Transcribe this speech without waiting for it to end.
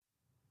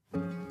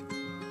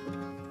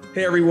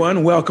Hey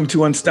everyone, welcome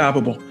to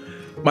Unstoppable.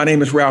 My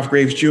name is Ralph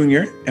Graves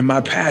Jr., and my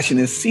passion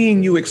is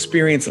seeing you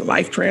experience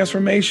life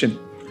transformation.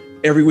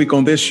 Every week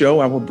on this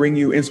show, I will bring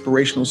you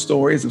inspirational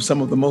stories of some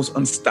of the most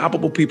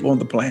unstoppable people on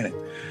the planet.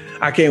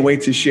 I can't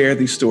wait to share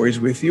these stories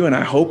with you, and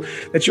I hope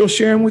that you'll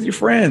share them with your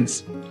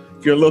friends.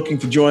 If you're looking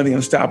to join the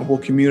Unstoppable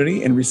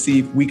community and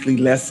receive weekly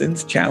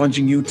lessons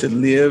challenging you to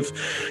live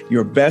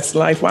your best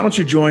life, why don't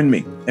you join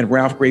me at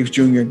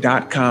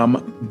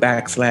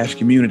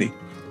ralphgravesjr.com/community.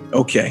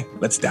 Okay,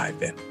 let's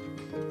dive in.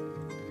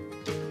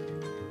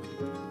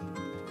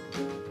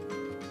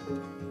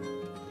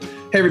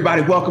 Hey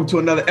everybody, welcome to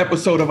another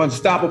episode of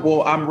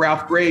Unstoppable. I'm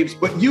Ralph Graves,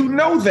 but you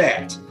know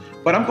that.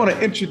 But I'm going to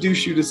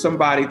introduce you to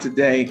somebody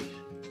today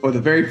for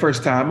the very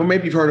first time, or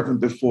maybe you've heard of him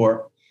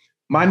before.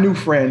 My new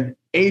friend,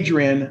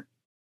 Adrian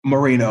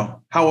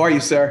Moreno. How are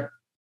you, sir?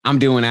 I'm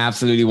doing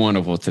absolutely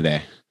wonderful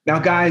today. Now,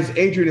 guys,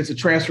 Adrian is a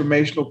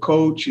transformational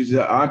coach. He's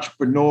an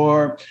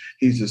entrepreneur.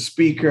 He's a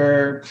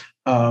speaker.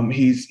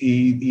 He's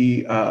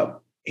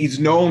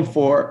known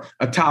for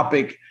a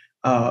topic,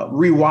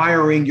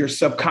 rewiring your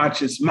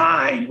subconscious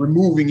mind,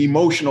 removing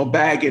emotional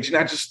baggage. And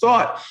I just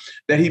thought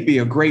that he'd be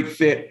a great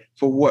fit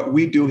for what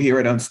we do here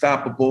at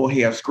Unstoppable.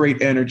 He has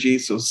great energy.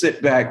 So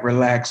sit back,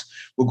 relax.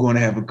 We're going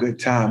to have a good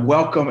time.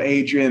 Welcome,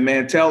 Adrian,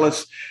 man. Tell my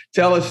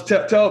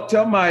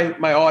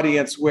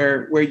audience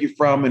where you're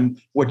from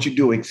and what you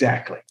do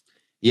exactly.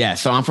 Yeah,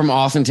 so I'm from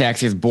Austin,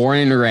 Texas, born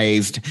and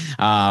raised.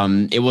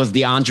 It was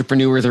the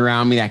entrepreneurs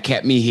around me that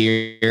kept me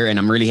here, and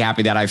I'm really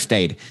happy that I've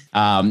stayed.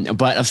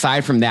 But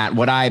aside from that,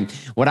 what I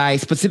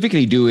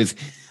specifically do is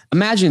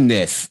imagine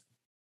this: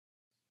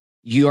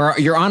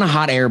 you're on a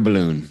hot air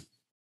balloon,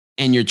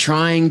 and you're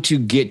trying to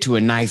get to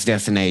a nice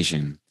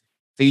destination.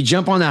 So you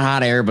jump on that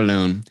hot air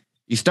balloon,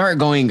 you start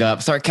going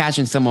up, start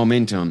catching some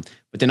momentum,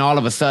 but then all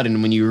of a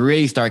sudden, when you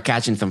really start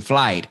catching some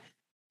flight,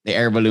 the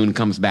air balloon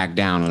comes back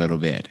down a little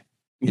bit.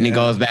 And it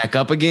goes back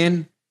up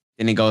again,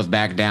 then it goes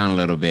back down a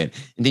little bit.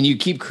 And then you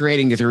keep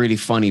creating this really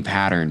funny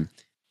pattern.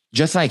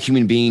 Just like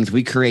human beings,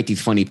 we create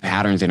these funny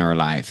patterns in our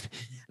life.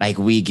 Like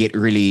we get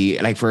really,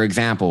 like for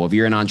example, if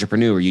you're an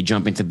entrepreneur, you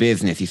jump into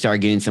business, you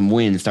start getting some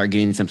wins, start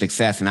getting some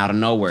success, and out of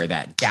nowhere,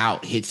 that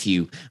doubt hits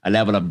you. A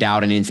level of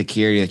doubt and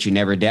insecurity that you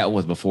never dealt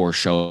with before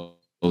shows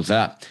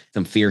up.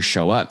 Some fears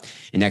show up.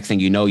 And next thing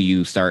you know,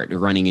 you start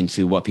running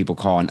into what people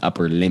call an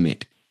upper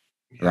limit.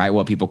 Right?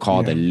 What people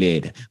call the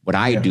lid. What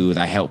I do is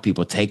I help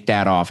people take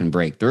that off and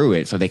break through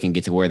it so they can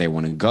get to where they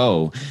want to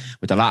go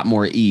with a lot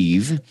more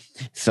ease,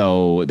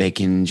 so they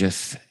can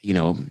just,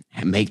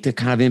 make the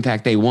kind of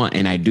impact they want.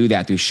 And I do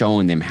that through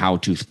showing them how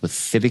to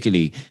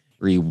specifically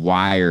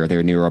rewire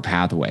their neural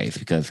pathways,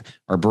 because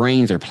our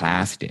brains are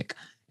plastic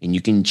and you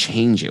can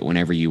change it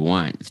whenever you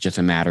want. It's just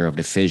a matter of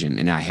decision.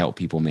 And I help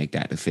people make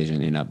that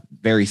decision in a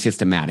very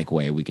systematic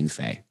way, we can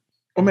say.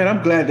 Well, man,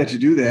 I'm glad that you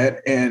do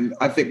that. And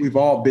I think we've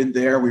all been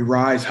there. We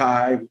rise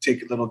high, we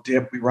take a little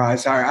dip, we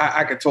rise higher.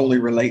 I could totally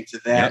relate to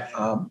that.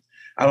 Yep.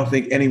 I don't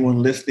think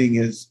anyone listening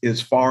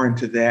is foreign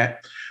to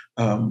that.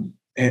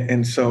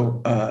 And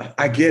so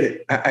I get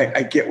it.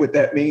 I get what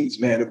that means,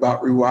 man,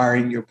 about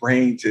rewiring your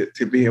brain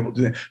to be able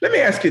to do that. Let me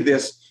ask you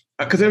this,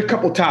 because there's a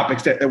couple of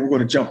topics that we're going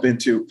to jump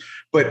into.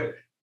 But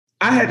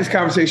I had this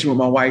conversation with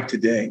my wife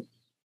today.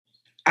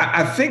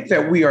 I think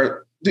that we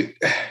are...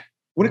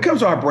 When it comes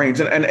to our brains,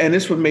 and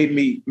this one made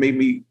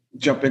me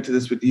jump into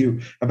this with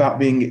you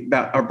about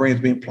our brains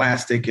being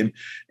plastic and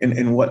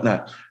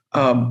whatnot.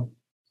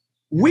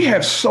 We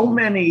have so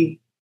many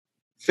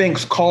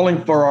things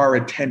calling for our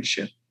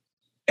attention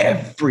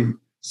every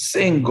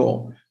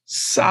single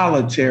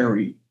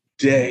solitary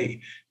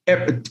day.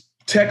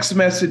 Text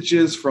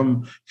messages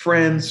from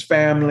friends,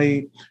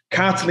 family,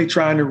 constantly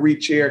trying to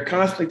reach here,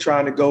 constantly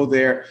trying to go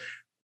there.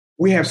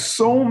 We have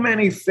so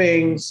many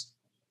things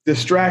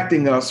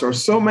distracting us, or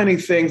so many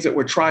things that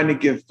we're trying to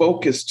give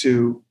focus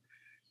to,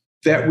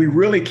 that we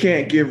really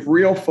can't give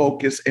real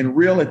focus and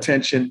real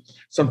attention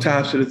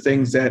sometimes to the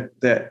things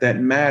that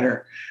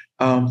matter.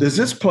 Does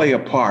this play a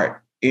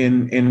part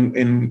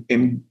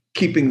in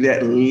keeping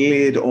that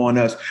lid on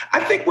us?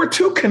 I think we're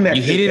too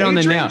connected. You hit it on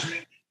the nail.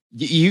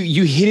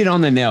 You hit it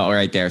on the nail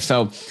right there.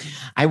 So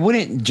I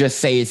wouldn't just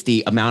say it's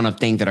the amount of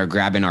things that are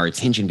grabbing our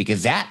attention,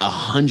 because that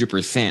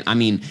 100%, I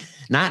mean,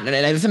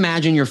 let's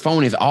imagine your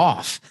phone is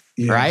off.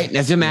 Yeah. Right.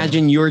 Let's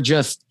imagine you're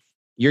just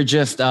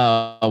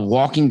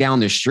walking down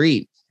the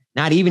street.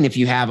 Not even if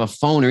you have a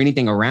phone or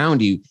anything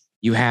around you,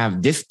 you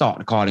have this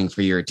thought calling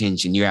for your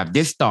attention. You have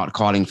this thought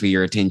calling for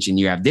your attention.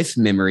 You have this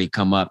memory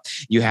come up.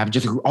 You have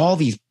just all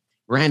these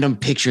random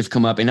pictures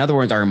come up. In other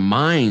words, our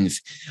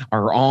minds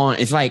are on.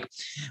 It's like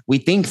we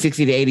think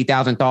 60 to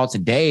 80,000 thoughts a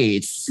day.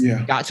 It's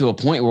got to a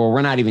point where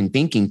we're not even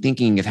thinking.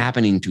 Thinking is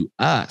happening to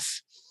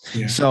us.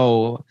 Yeah.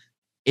 So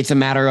it's a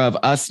matter of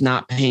us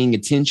not paying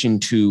attention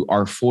to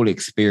our full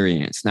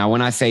experience. Now,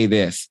 when I say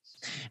this,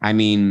 I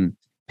mean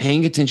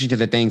paying attention to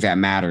the things that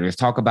matter. Let's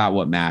talk about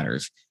what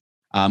matters.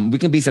 We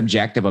can be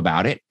subjective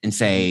about it and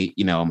say,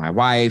 my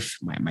wife,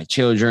 my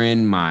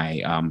children,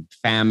 my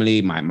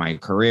family, my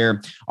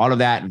career, all of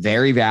that,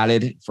 very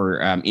valid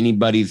for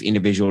anybody's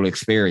individual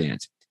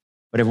experience.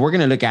 But if we're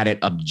going to look at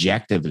it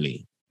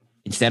objectively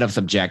instead of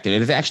subjective,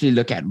 let's actually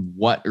look at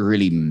what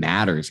really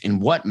matters.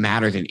 And what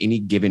matters in any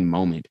given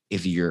moment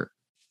is your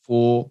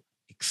full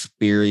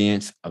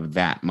experience of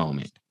that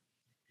moment.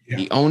 Yeah.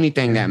 The only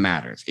thing that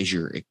matters is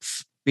your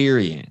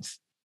experience.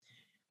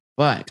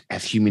 But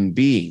as human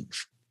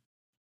beings,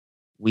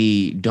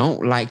 we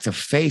don't like to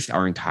face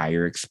our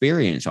entire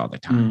experience all the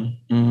time.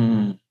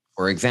 Mm-hmm.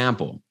 For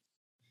example,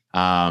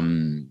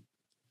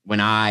 when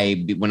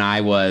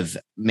I was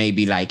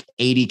maybe like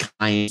 80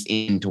 clients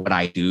into what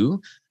I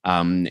do,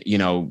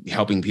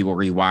 helping people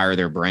rewire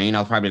their brain, I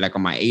was probably like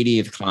on my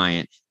 80th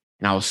client,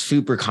 and I was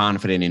super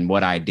confident in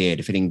what I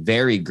did, feeling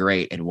very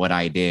great at what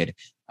I did,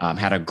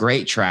 had a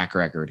great track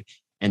record.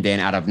 And then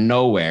out of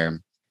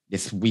nowhere,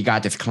 we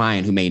got this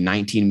client who made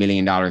 $19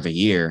 million a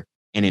year.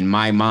 And in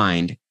my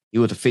mind, he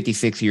was a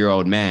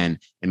 56-year-old man.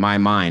 In my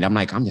mind, I'm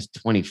like, I'm this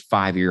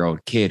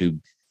 25-year-old kid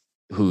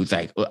who's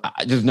like,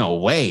 there's no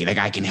way like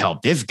I can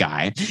help this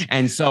guy.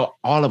 And so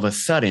all of a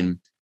sudden,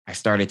 I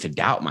started to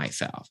doubt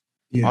myself.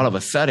 Yeah. All of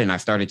a sudden, I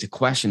started to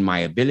question my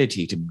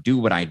ability to do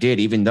what I did,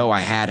 even though I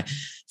had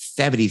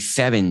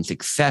 77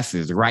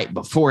 successes right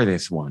before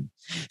this one.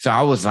 So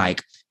I was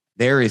like,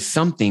 there is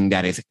something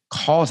that is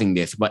causing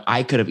this, but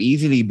I could have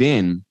easily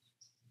been,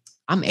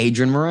 I'm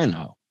Adrian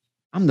Moreno.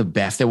 I'm the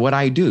best at what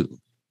I do.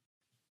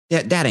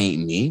 That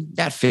ain't me.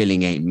 That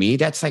feeling ain't me.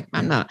 That's like,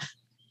 I'm not.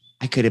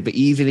 I could have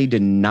easily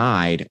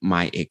denied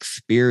my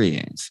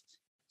experience.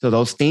 So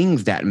those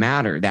things that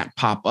matter, that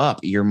pop up,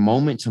 your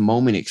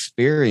moment-to-moment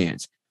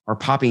experience are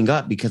popping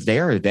up because they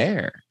are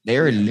there. They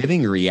are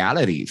living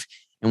realities.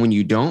 And when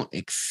you don't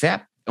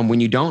accept, and when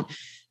you don't,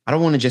 I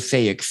don't want to just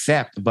say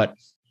accept, but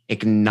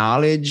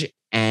acknowledge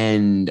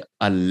and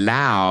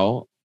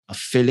allow a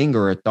feeling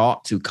or a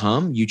thought to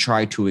come, you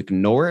try to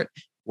ignore it.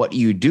 What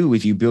you do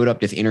is you build up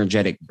this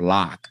energetic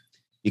block.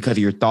 Because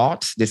your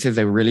thoughts, this is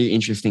a really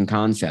interesting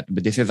concept,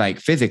 but this is like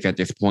physics at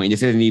this point.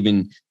 This isn't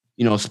even,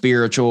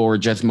 spiritual or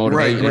just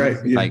motivation. Right,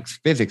 yeah. Like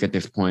physics at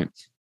this point.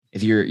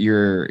 If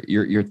your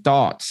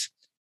thoughts,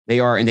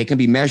 and they can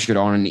be measured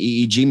on an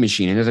EEG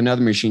machine. And there's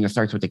another machine that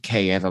starts with a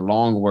K, it has a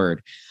long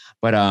word,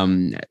 but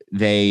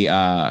they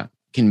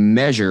can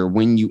measure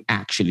when you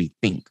actually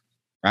think,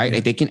 right? Yeah.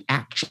 They can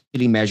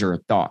actually measure a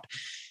thought.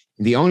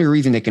 The only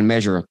reason they can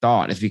measure a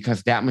thought is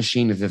because that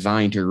machine is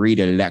designed to read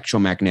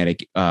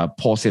electromagnetic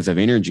pulses of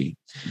energy.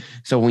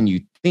 So when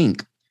you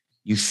think,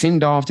 you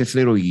send off this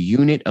little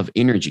unit of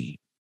energy,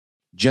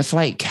 just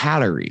like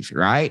calories,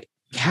 right?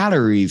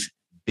 Calories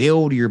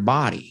build your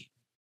body.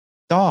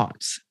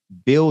 Thoughts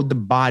build the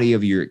body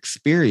of your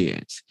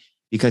experience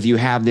because you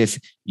have this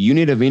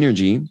unit of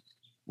energy.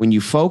 When you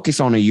focus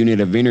on a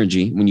unit of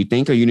energy, when you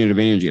think a unit of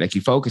energy, like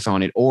you focus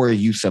on it or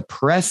you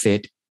suppress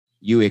it,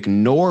 you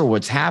ignore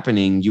what's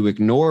happening. You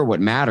ignore what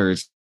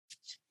matters.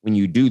 When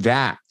you do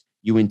that,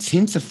 you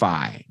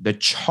intensify the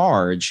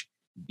charge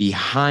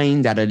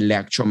behind that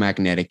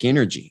electromagnetic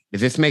energy. Does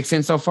this make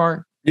sense so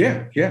far?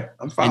 Yeah,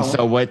 I'm following. And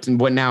so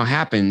what now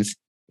happens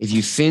is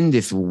you send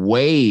this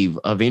wave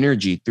of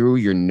energy through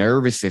your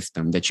nervous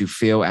system that you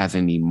feel as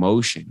an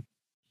emotion.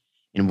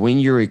 And when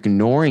you're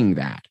ignoring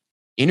that,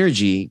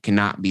 energy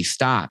cannot be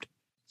stopped.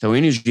 So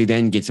energy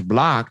then gets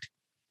blocked,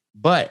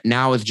 but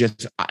now it's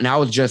just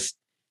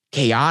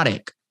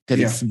chaotic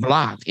because it's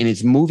blocked and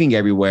it's moving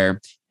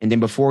everywhere. And then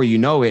before you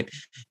know it,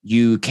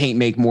 you can't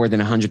make more than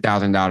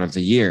 $100,000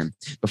 a year.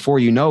 Before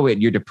you know it,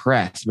 you're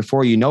depressed.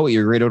 Before you know it,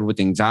 you're riddled with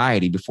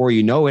anxiety. Before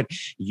you know it,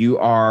 you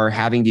are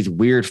having these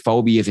weird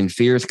phobias and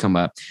fears come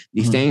up.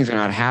 These things are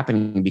not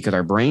happening because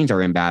our brains are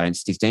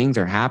imbalanced. These things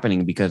are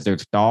happening because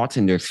there's thoughts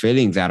and there's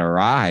feelings that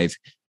arise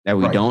that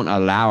we don't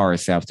allow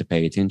ourselves to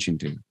pay attention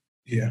to.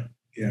 Yeah.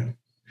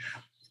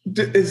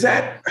 Is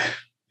that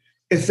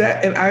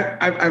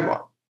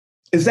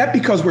is that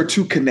because we're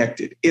too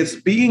connected? Is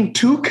being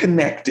too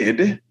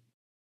connected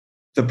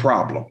the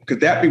problem?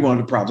 Could that be one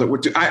of the problems that we're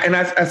too?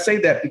 I say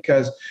that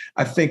because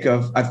I think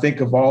of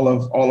all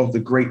of the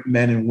great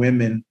men and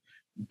women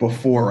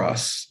before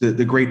us,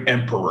 the great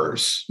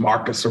emperors,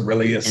 Marcus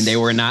Aurelius, and they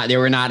were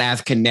not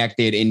as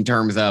connected in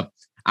terms of.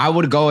 I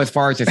would go as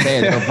far as to say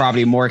they were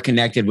probably more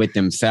connected with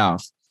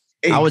themselves.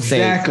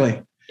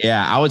 Exactly.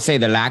 I would say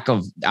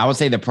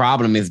the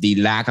problem is the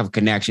lack of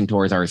connection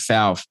towards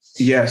ourselves.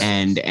 Yes.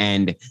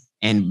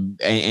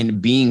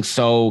 And being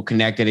so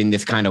connected in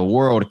this kind of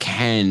world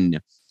can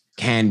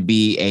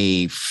be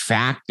a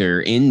factor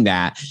in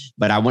that.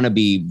 But I want to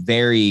be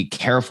very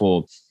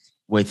careful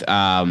with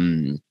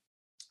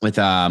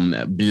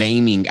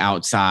blaming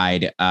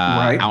outside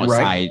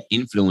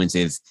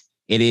influences.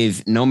 It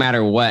is no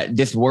matter what,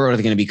 this world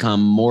is going to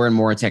become more and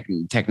more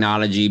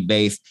technology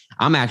based.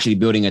 I'm actually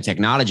building a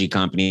technology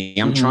company.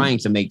 I'm trying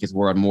to make this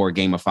world more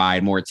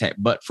gamified, more tech,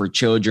 but for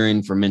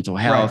children, for mental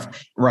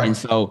health. Right. And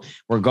so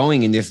we're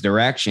going in this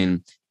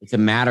direction. It's a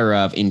matter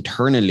of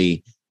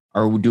internally,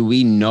 or do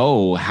we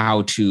know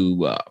how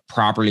to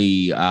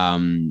properly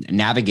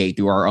navigate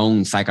through our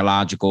own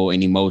psychological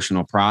and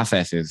emotional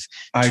processes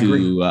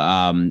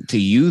to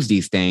use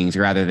these things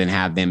rather than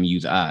have them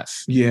use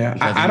us? Yeah,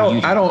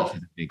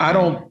 I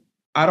don't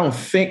I don't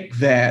think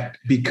that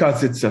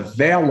because it's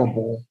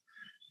available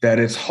that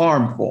it's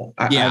harmful.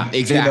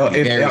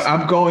 Exactly.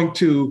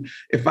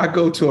 If I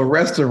go to a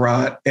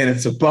restaurant and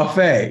it's a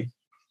buffet,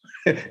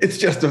 it's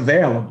just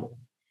available.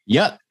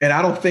 Yep. And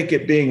I don't think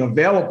it being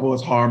available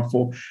is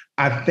harmful.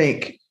 I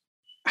think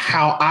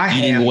how I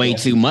eating way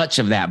too much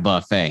of that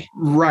buffet.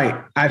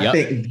 Right. I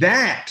think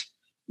that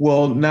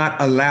will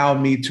not allow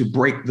me to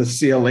break the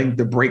ceiling,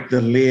 to break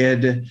the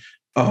lid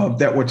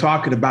that we're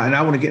talking about. And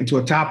I want to get into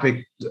a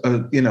topic,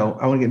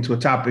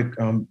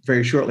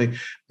 very shortly.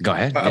 Go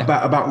ahead.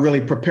 About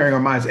really preparing our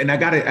minds. And I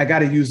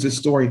gotta use this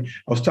story. I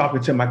was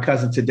talking to my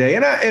cousin today,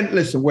 and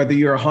listen, whether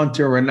you're a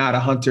hunter or not a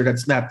hunter,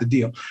 that's not the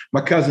deal.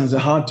 My cousin's a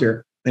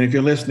hunter. And if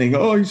you're listening,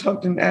 he's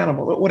hunting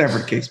animal, whatever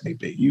the case may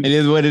be. It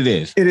is what it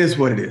is. It is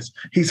what it is.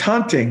 He's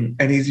hunting,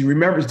 and he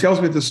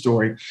tells me the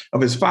story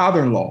of his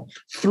father-in-law.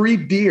 3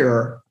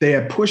 deer, they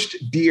had pushed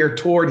deer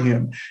toward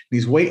him.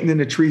 He's waiting in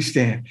the tree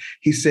stand.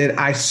 He said,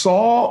 I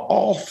saw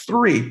all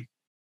 3,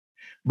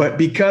 but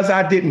because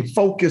I didn't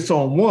focus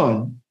on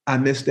one, I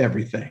missed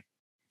everything.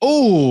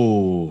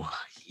 Oh,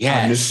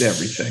 yes. I missed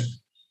everything.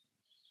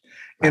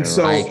 And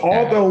so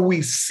although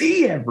we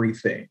see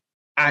everything,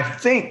 I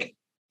think,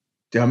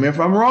 tell me if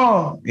I'm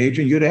wrong,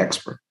 Adrian, you're the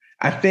expert.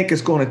 I think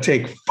it's going to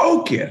take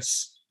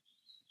focus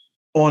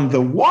on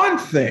the one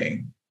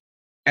thing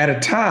at a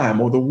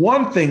time, or the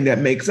one thing that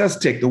makes us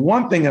tick, the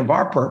one thing of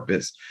our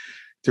purpose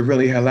to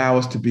really allow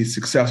us to be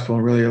successful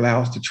and really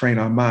allow us to train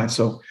our mind.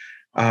 So,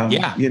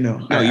 you're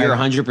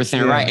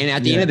 100% right. And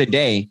at the end of the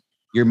day,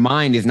 your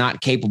mind is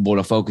not capable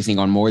of focusing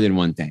on more than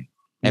one thing.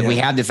 And we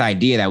have this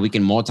idea that we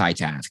can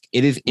multitask.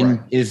 It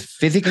is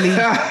physically,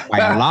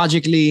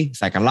 biologically,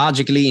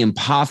 psychologically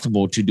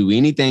impossible to do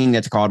anything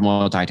that's called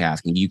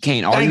multitasking. You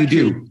can't.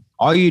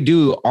 All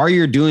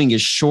you're doing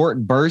is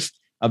short bursts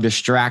of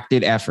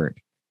distracted effort.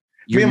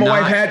 Me and my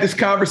wife had this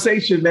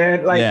conversation,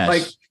 man.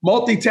 Like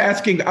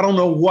multitasking. I don't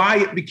know why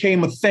it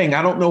became a thing.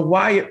 I don't know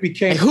why it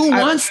became. Who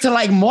wants to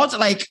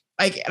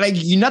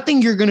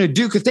nothing you're gonna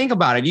do? Because think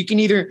about it. You can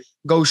either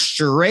go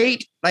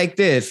straight like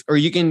this, or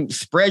you can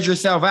spread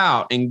yourself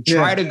out and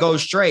try to go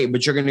straight,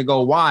 but you're gonna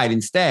go wide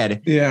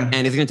instead. Yeah,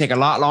 and it's gonna take a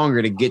lot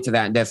longer to get to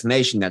that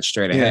destination that's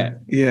straight ahead.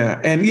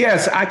 Yeah, and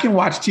yes, I can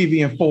watch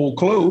TV and fold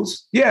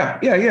clothes. Yeah.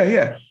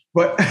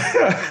 But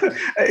that's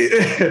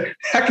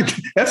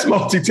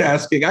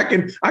multitasking.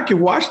 I can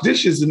wash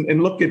dishes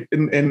and look at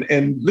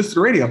and listen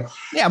to radio.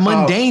 Yeah,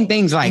 mundane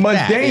things like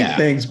that. Mundane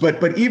things.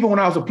 But even when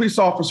I was a police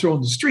officer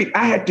on the street,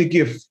 I had to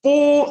give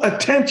full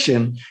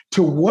attention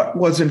to what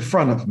was in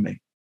front of me.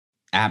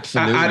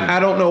 Absolutely. I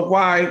don't know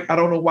why. I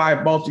don't know why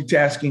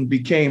multitasking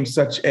became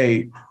such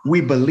a we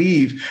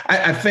believe.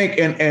 I think,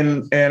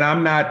 and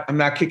I'm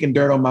not kicking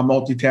dirt on my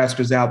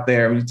multitaskers out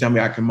there. When you tell me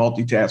I can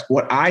multitask,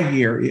 what I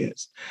hear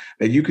is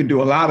that you can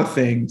do a lot of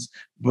things,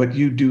 but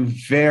you do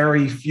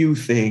very few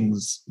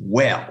things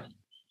well.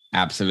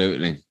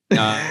 Absolutely.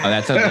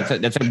 That's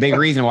a big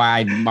reason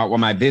why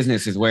my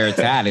business is where it's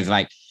at. Is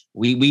like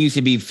we used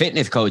to be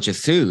fitness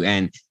coaches too,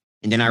 and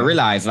then I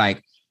realized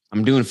like,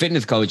 I'm doing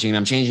fitness coaching and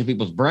I'm changing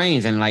people's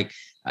brains, and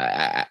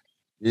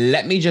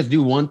let me just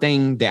do one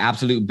thing, the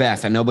absolute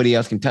best that nobody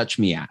else can touch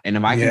me at. And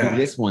if I can do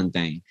this one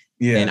thing,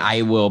 then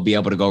I will be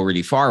able to go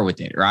really far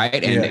with it.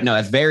 Right. And no,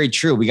 that's very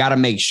true. We got to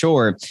make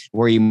sure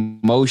we're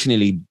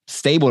emotionally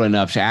stable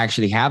enough to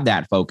actually have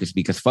that focus,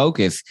 because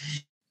focus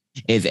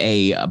is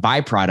a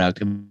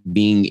byproduct of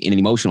being in an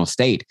emotional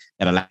state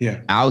that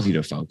allows you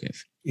to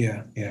focus.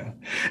 Yeah.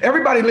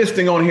 Everybody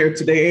listening on here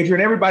today,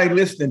 Adrian, everybody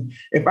listening,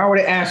 if I were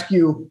to ask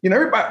you,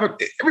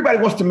 everybody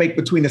wants to make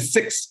between a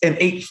 6 and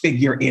 8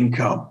 figure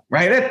income,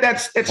 right?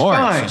 That's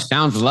fine.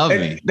 Sounds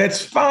lovely.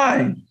 That's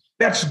fine.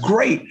 That's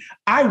great.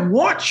 I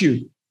want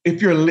you,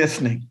 if you're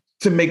listening,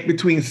 to make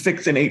between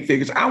 6 and 8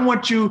 figures. I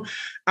want you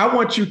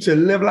to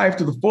live life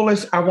to the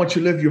fullest. I want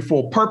you to live your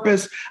full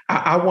purpose.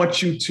 I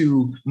want you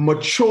to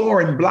mature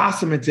and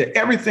blossom into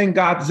everything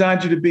God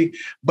designed you to be.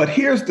 But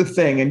here's the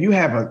thing, and you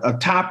have a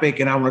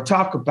topic, and I want to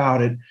talk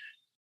about it.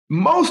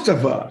 Most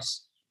of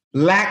us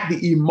lack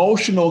the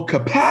emotional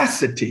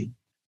capacity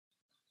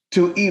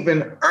to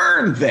even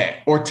earn that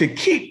or to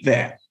keep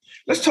that.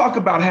 Let's talk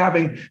about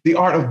having the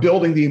art of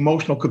building the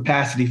emotional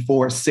capacity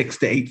for a 6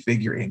 to 8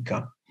 figure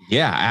income.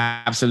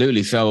 Yeah,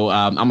 absolutely. So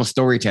I'm a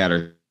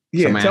storyteller.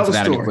 Yeah, so I'm going to answer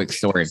that in a quick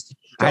story.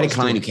 I had a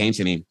client who came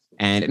to me,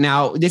 and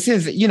now this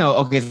is,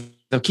 okay,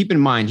 so keep in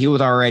mind, he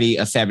was already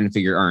a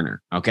 7-figure earner.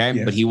 Okay.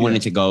 Yeah, but he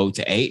wanted to go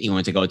to 8. He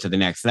wanted to go to the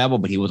next level,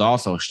 but he was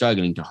also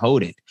struggling to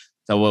hold it.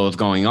 So what was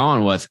going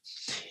on was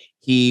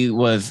he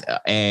was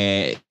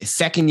a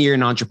second year in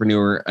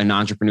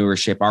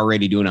entrepreneurship,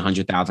 already doing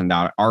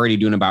 $100,000, already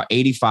doing about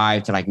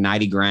 85 to like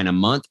 90 grand a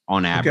month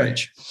on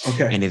average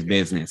in his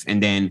business.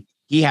 And then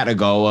he had a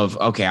goal of,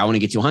 okay, I want to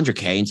get to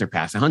 100K and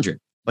surpass 100.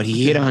 But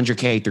he hit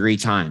 100K 3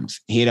 times.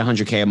 He hit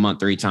 100K a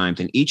month 3 times.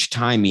 And each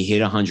time he hit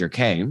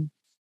 100K,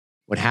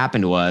 what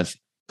happened was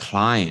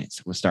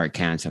clients would start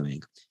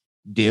canceling.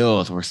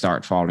 Deals will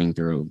start falling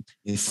through.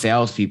 His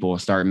salespeople will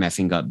start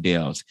messing up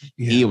deals.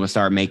 Yeah. He will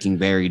start making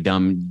very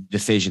dumb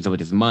decisions with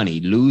his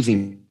money,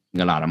 losing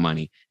a lot of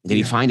money. And then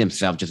he find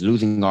himself just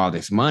losing all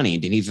this money.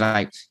 And then he's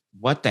like,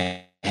 what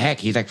the heck?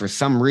 He's like, for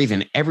some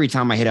reason, every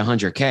time I hit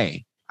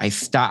 100K, I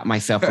stop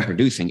myself from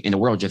producing and the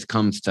world just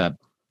comes to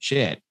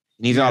shit.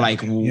 And he's all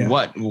like,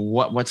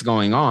 what's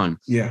going on?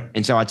 Yeah.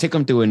 And so I took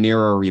him through a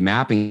neuro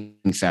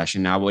remapping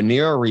session. Now, what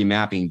neuro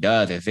remapping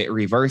does is it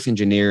reverse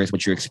engineers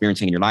what you're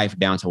experiencing in your life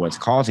down to what's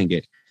causing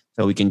it.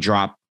 So we can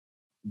drop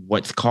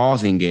what's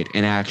causing it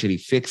and actually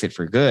fix it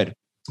for good.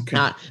 Okay.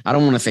 I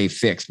don't want to say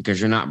fix because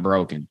you're not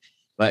broken,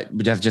 but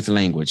that's just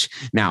language.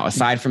 Now,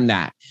 aside from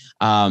that,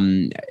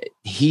 when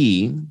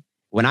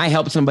I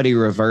help somebody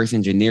reverse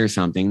engineer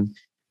something,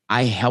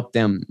 I help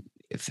them.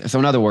 So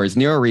in other words,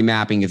 neuro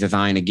remapping is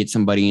designed to get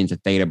somebody into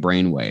theta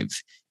brainwaves.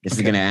 This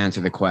is going to answer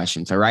the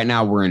question. So right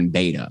now we're in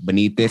beta.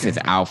 Beneath this is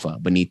alpha.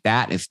 Beneath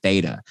that is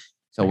theta.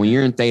 So when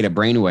you're in theta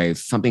brainwaves,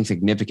 something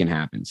significant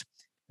happens.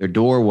 The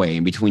doorway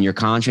in between your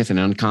conscious and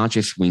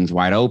unconscious swings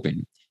wide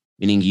open,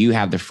 meaning you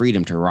have the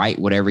freedom to write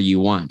whatever you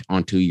want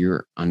onto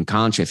your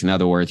unconscious. In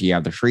other words, you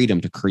have the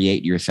freedom to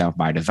create yourself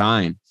by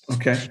design.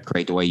 Okay.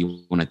 Create the way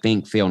you want to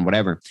think, feel, and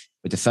whatever.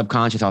 But the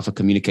subconscious also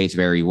communicates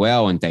very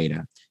well in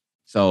theta.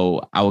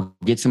 So I will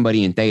get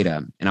somebody in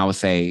theta and I will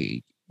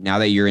say, now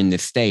that you're in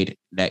this state,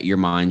 let your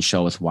mind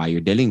show us why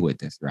you're dealing with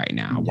this right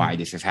now, why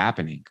this is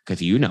happening. Because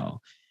he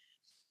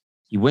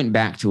went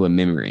back to a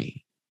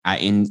memory.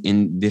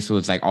 This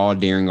was like all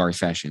during our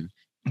session.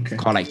 Okay.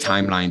 It's called like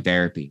timeline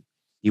therapy.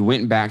 He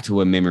went back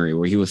to a memory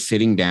where he was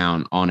sitting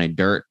down on a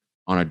dirt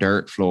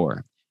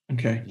floor.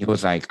 Okay. He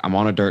was like, I'm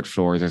on a dirt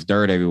floor. There's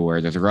dirt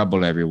everywhere. There's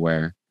rubble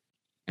everywhere.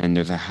 And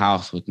there's a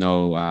house with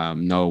no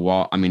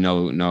wall. I mean,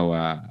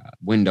 no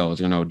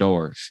windows or no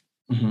doors.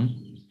 Mm-hmm.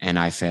 And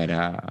I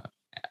said,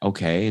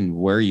 okay. And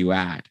where are you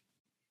at?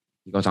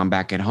 He goes, I'm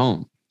back at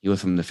home. He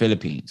was from the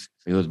Philippines.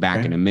 So he was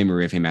back in a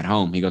memory of him at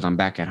home. He goes, I'm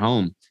back at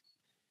home.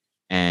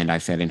 And I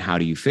said, and how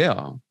do you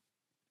feel?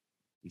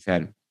 He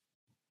said,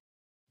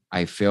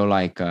 I feel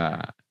like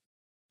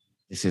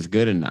this is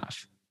good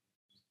enough.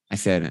 I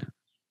said,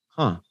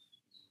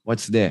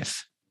 what's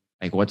this?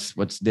 Like,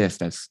 what's this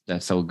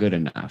that's so good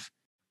enough?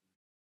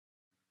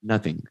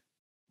 Nothing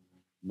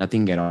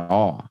at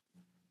all.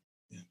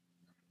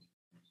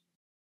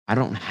 I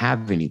don't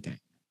have anything.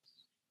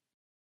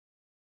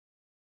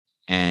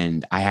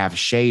 And I have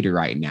shade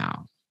right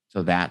now.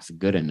 So that's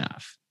good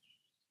enough.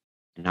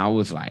 And I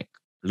was like,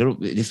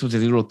 this was a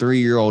little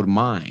 3-year-old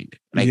mind.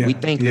 Like we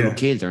think little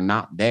kids are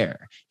not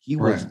there. He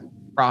was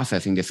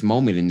processing this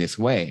moment in this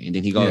way. And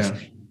then he goes,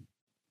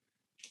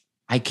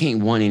 I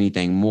can't want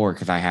anything more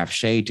because I have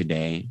shade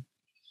today.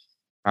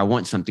 If I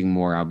want something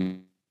more, I'll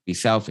be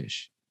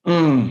selfish.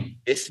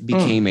 This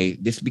became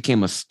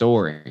a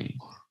story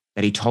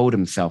that he told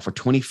himself for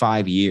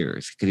 25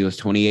 years because he was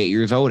 28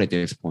 years old at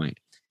this point.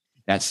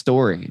 That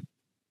story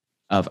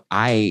of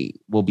I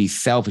will be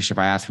selfish if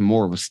I ask for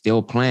more was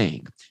still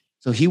playing.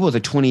 So he was a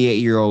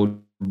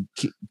 28-year-old,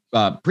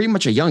 pretty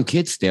much a young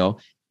kid still,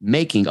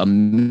 making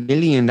 $1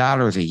 million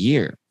a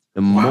year.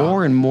 The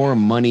more and more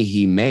money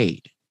he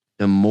made,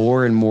 the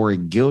more and more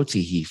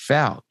guilty he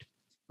felt.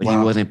 But he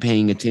wasn't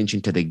paying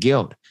attention to the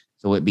guilt.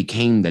 So it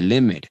became the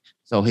limit.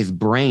 So his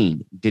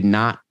brain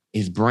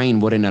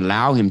wouldn't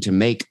allow him to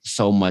make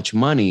so much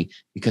money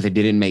because it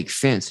didn't make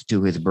sense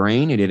to his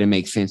brain. It didn't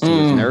make sense to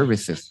his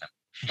nervous system.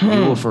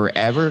 You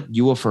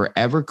will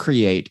forever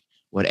create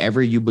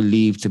whatever you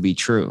believe to be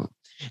true.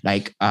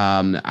 Like,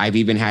 I've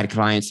even had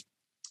clients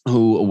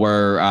who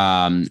were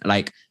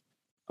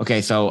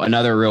okay, so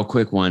another real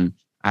quick one.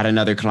 I had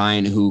another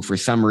client who, for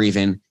some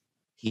reason,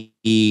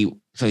 he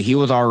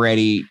was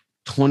already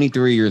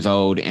 23 years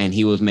old and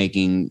he was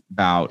making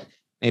about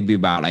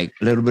like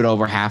a little bit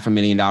over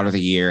 $500,000 a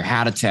year,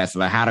 had a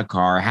Tesla, had a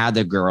car, had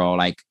the girl,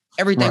 like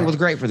everything was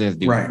great for this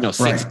dude,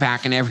 six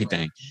pack and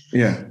everything.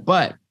 Yeah.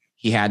 But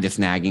he had this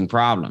nagging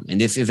problem.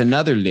 And this is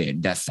another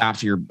lid that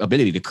stops your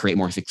ability to create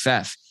more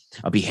success,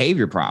 a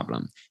behavior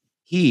problem.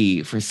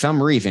 He, for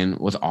some reason,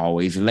 was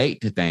always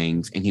late to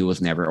things and he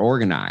was never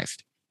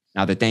organized.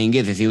 Now, the thing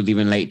is he was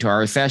even late to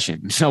our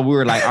session. So we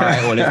were like, all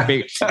right,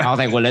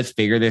 well, let's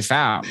figure this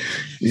out.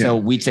 Yeah. So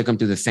we took him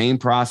through the same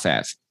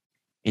process.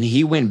 And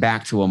he went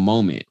back to a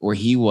moment where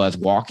he was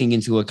walking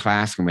into a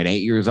classroom at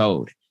 8 years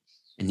old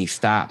and he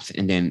stops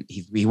and then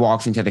he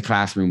walks into the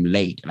classroom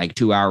late, like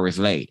 2 hours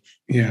late.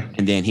 Yeah.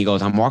 And then he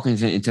goes, I'm walking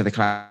into the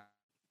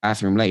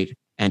classroom late.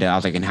 And I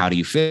was like, and how do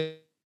you feel?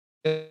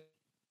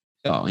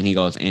 And he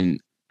goes,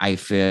 and I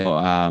feel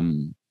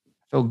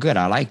good.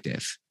 I like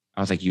this.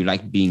 I was like, you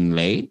like being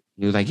late?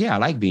 He was like, yeah, I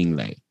like being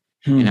late.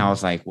 And I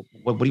was like,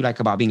 what do you like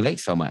about being late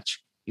so much?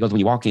 He goes, when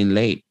you walk in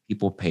late,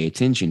 people pay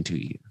attention to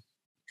you.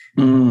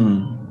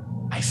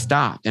 I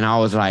stopped and I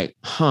was like,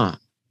 So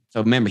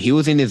remember, he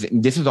was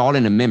this was all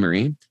in a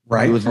memory.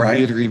 Right. He was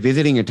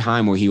revisiting a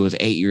time where he was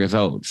 8 years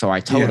old. So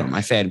I told him,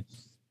 I said,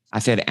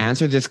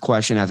 answer this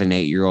question as an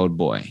 8-year-old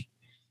boy.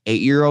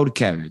 8-year-old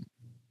Kevin,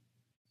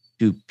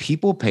 do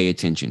people pay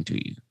attention to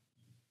you?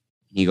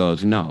 He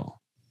goes,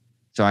 no.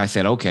 So I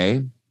said,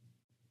 okay,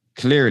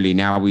 clearly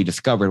now we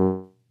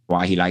discovered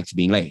why he likes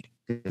being late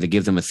because it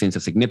gives him a sense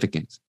of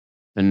significance.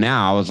 And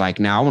now I was like,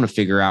 now I want to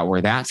figure out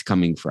where that's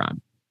coming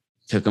from.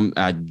 Took him,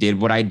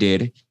 did what I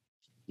did.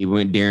 He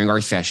went during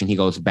our session. He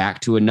goes back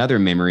to another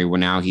memory where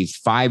now he's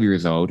 5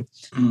 years old.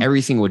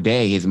 Every single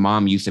day, his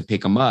mom used to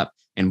pick him up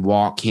and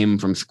walk him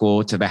from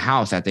school to the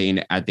house at the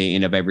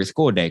end of every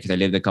school day, because I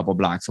lived a couple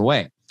blocks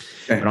away.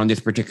 Okay. But on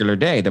this particular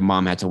day, the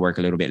mom had to work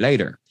a little bit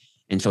later.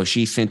 And so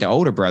she sent the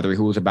older brother,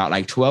 who was about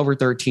like 12 or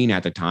 13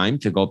 at the time,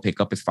 to go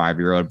pick up his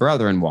 5-year-old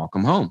brother and walk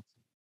him home.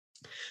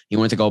 He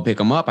went to go pick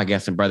him up. I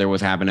guess the brother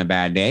was having a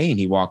bad day, and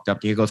he walked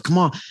up to him. He goes, "Come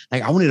on,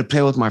 like I wanted to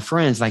play with my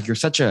friends. Like you're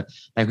such an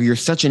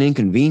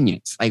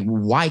inconvenience. Like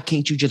why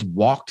can't you just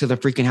walk to the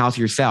freaking house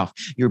yourself?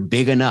 You're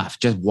big enough.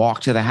 Just walk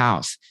to the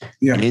house."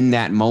 Yeah. And in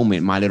that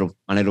moment,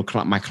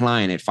 my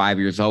client at 5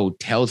 years old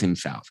tells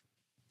himself,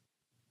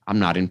 "I'm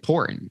not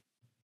important."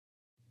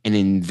 And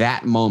in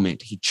that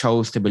moment, he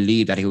chose to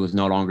believe that he was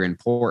no longer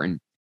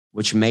important,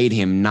 which made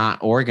him not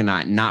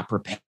organize, not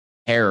prepare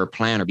or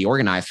plan or be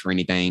organized for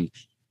anything.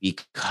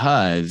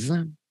 Because,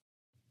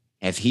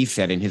 as he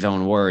said in his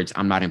own words,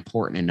 "I'm not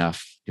important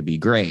enough to be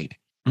great."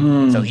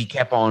 So he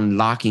kept on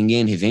locking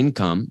in his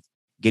income,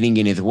 getting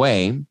in his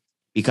way,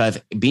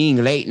 because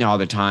being late all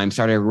the time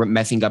started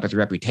messing up his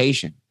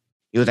reputation.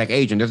 He was like,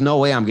 "Adrian, there's no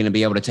way I'm going to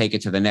be able to take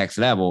it to the next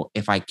level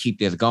if I keep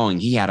this going."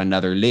 He had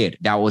another lid.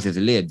 That was his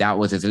lid. That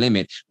was his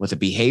limit, was a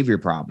behavior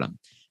problem.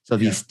 So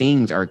these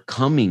things are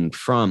coming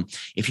from,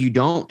 if you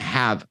don't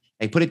have,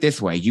 like, put it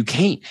this way, you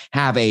can't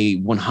have a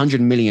 $100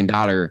 million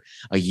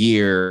a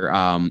year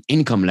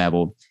income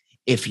level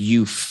if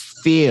you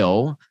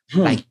feel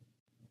like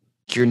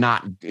you're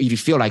not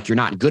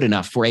good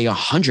enough for a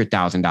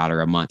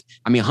 $100,000 a month.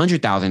 I mean,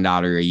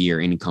 $100,000 a year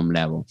income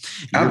level.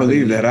 I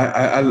believe that.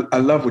 I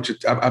love what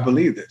I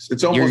believe this.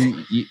 It's almost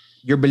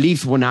your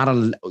beliefs will not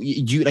allow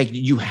you. Like,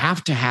 you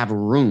have to have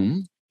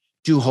room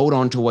to hold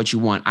on to what you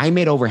want. I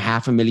made over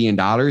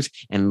 $500,000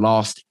 and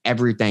lost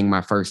everything my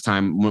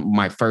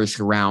first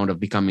round of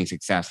becoming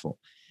successful.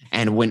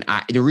 And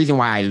the reason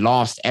why I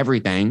lost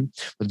everything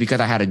was because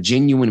I had a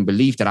genuine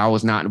belief that I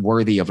was not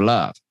worthy of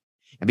love.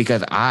 And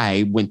because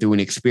I went through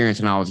an experience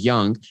when I was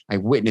young, I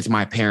witnessed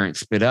my parents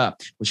split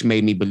up, which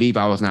made me believe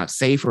I was not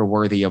safe or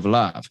worthy of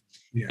love.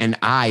 Yeah. And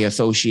I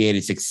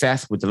associated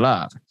success with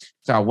love.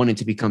 So I wanted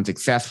to become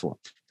successful.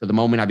 So the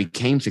moment I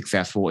became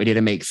successful, it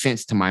didn't make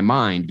sense to my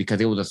mind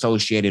because it was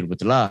associated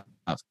with love.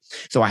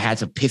 So I had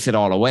to piss it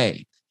all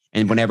away.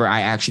 And whenever I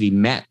actually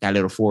met that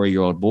little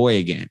 4-year-old boy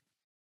again,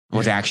 I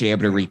was actually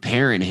able to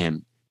reparent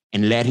him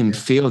and let him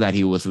feel that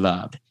he was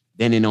loved.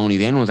 Then and only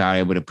then was I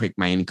able to pick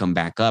my income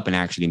back up and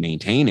actually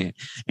maintain it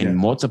and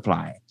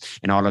multiply it.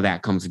 And all of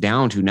that comes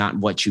down to not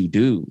what you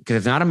do, because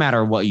it's not a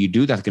matter of what you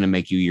do that's going to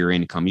make you your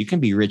income. You can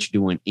be rich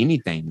doing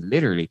anything,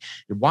 literally.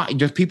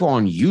 There's people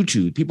on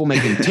YouTube, people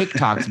making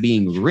TikToks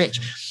being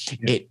rich.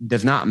 It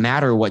does not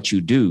matter what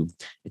you do.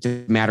 It's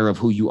a matter of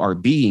who you are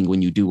being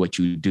when you do what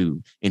you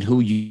do. And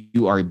who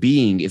you are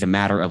being is a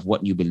matter of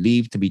what you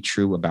believe to be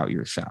true about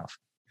yourself.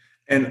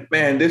 And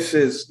man,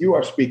 you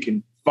are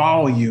speaking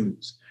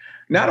volumes.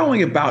 Not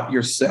only about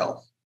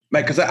yourself,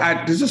 like, because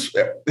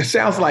it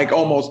sounds like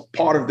almost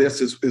part of this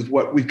is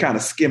what we kind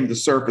of skimmed the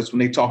surface when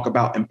they talk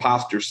about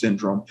imposter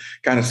syndrome,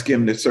 kind of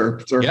skimmed the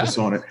surface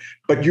on it.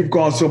 But you've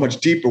gone so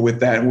much deeper with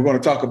that, and we're going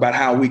to talk about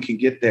how we can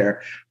get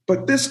there.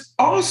 But this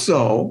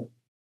also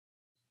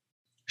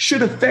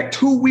should affect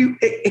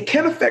it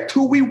can affect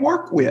who we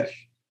work with.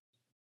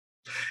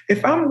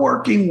 If I'm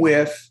working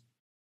with,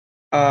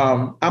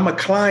 I'm a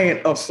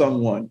client of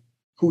someone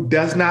who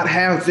does not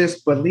have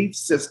this belief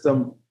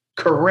system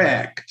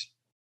correct,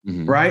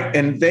 right?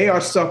 And they are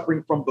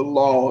suffering from the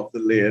law of the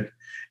lid,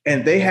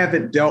 and they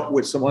haven't dealt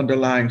with some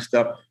underlying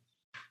stuff.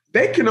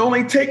 They can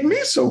only take me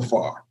so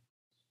far.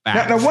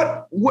 Now,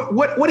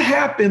 what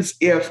happens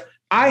if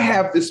I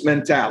have this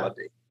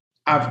mentality?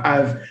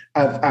 I've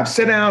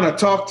sat down, I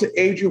talked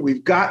to Adrian,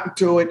 we've gotten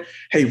to it.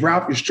 Hey,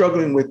 Ralph, you're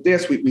struggling with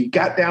this. We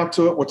got down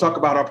to it. We'll talk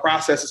about our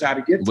processes, how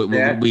to get to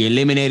that. We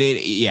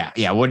eliminated.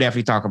 Yeah, we'll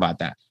definitely talk about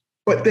that.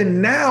 But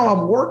then now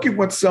I'm working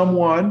with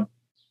someone,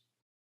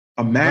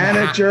 a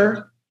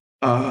manager,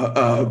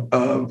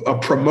 a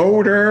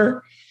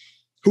promoter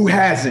who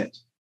hasn't.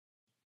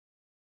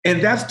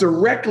 And that's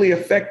directly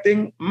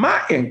affecting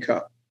my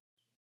income.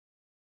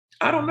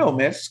 I don't know,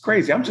 man. It's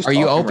crazy. I'm just. Are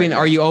you open?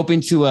 Are you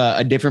open to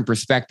a different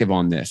perspective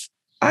on this?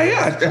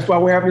 Yeah. That's why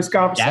we're having this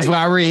conversation. That's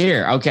why we're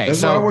here. Okay.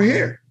 That's why we're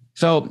here.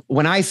 So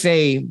when I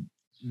say,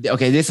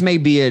 okay, this may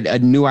be a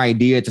new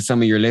idea to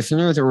some of your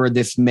listeners, or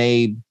this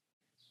may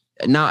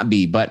not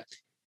be, but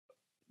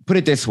put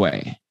it this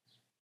way.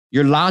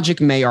 Your logic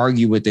may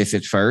argue with this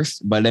at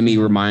first, but let me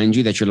remind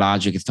you that your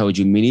logic has told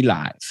you many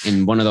lies.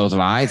 And one of those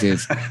lies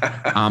is,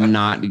 I'm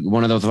not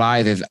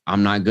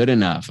good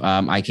enough.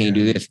 I can't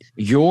do this.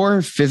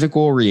 Your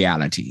physical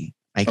reality,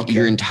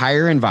 your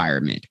entire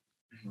environment,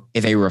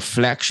 is a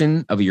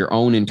reflection of your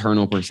own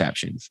internal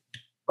perceptions.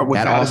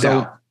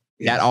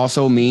 That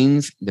also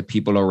means the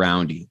people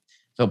around you.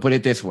 So put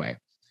it this way.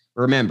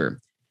 Remember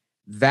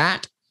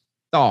that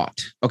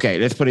thought. Okay,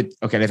 let's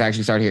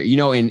actually start here.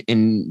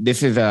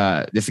 This is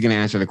going to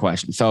answer the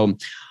question. So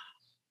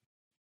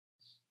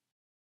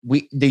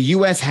the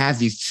US has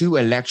these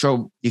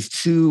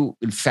two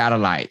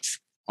satellites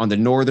on the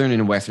northern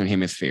and western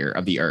hemisphere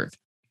of the Earth.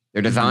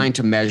 They're designed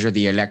to measure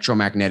the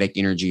electromagnetic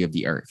energy of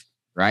the Earth,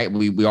 right?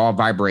 We all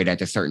vibrate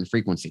at a certain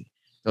frequency.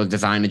 So it's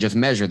designed to just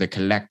measure the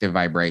collective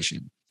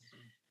vibration.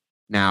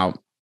 Now,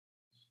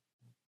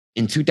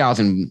 in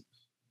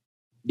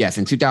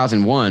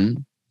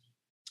 2001,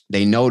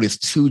 they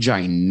noticed two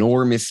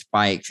ginormous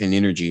spikes in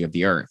energy of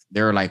the Earth.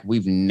 They're like,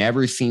 we've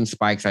never seen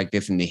spikes like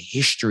this in the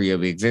history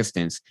of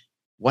existence.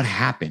 What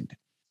happened?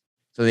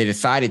 So they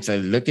decided to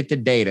look at the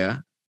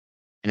data.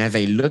 And as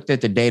they looked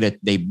at the data,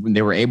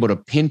 they were able to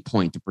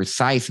pinpoint the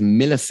precise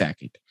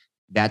millisecond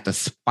that the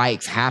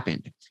spikes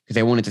happened, because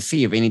they wanted to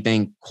see if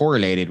anything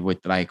correlated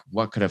with like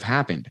what could have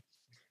happened.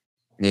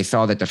 And they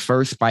saw that the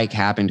first spike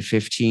happened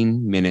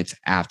 15 minutes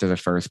after the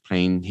first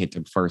plane hit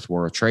the first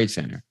World Trade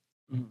Center.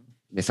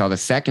 They saw the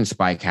second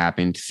spike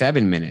happened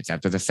 7 minutes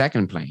after the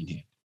second plane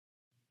hit.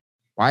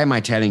 Why am I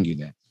telling you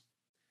that?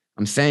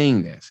 I'm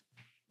saying this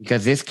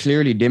because this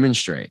clearly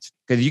demonstrates,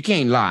 because you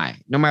can't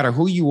lie. No matter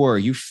who you were,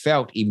 you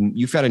felt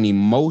an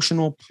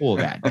emotional pull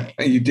that day.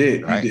 You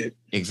did. Right? You did.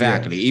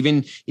 Exactly.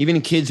 Yeah.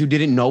 Even kids who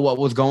didn't know what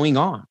was going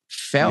on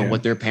felt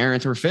what their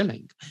parents were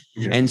feeling.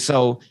 Yeah. And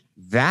so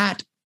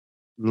that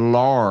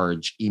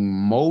large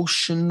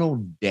emotional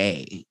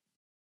day,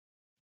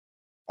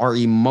 our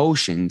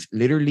emotions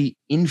literally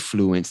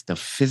influenced the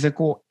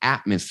physical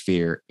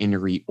atmosphere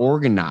and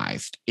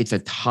reorganized its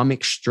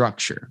atomic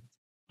structure,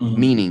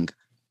 meaning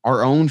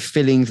our own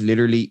feelings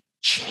literally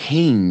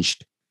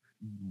changed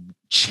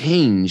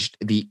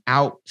the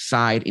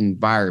outside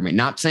environment.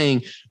 Not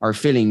saying our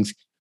feelings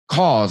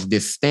caused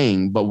this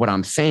thing, but what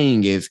I'm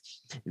saying is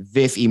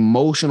this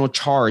emotional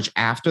charge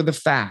after the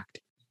fact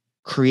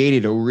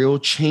created a real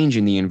change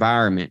in the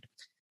environment.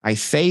 I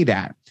say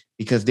that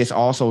because this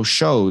also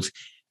shows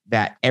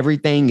that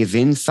everything is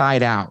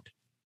inside out.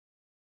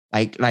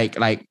 Like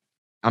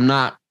I'm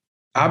not.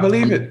 I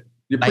believe it.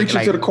 You're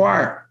preaching to the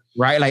choir,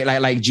 right?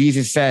 Like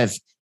Jesus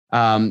says,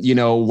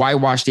 why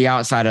wash the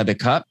outside of the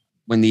cup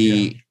when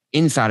the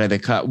inside of the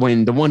cup,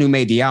 when the one who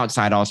made the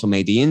outside also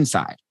made the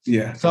inside?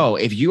 Yeah. So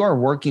if you are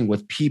working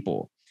with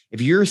people,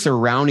 if you're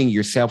surrounding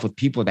yourself with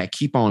people that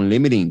keep on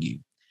limiting you,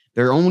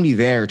 they're only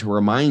there to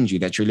remind you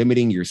that you're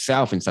limiting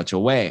yourself in such a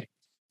way.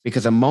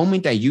 Because the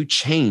moment that you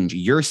change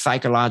your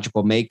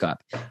psychological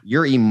makeup,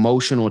 your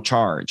emotional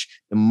charge,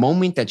 the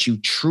moment that you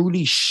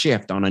truly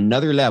shift on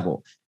another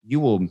level,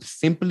 you will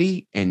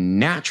simply and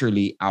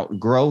naturally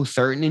outgrow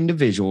certain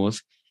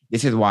individuals.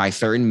 This is why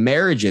certain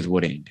marriages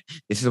would end.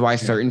 This is why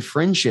certain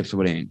friendships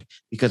would end,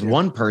 because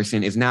one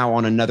person is now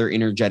on another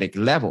energetic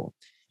level.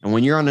 And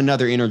when you're on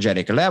another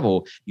energetic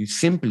level, you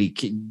simply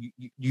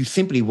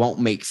won't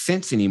make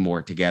sense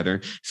anymore together.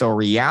 So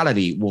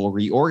reality will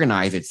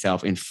reorganize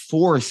itself and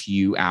force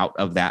you out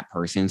of that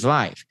person's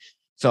life.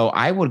 So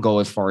I would go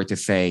as far as to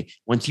say,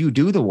 once you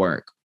do the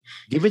work,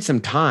 give it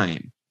some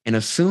time and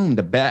assume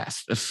the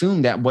best.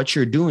 Assume that what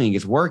you're doing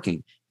is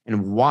working.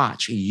 And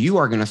watch, you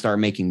are going to start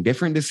making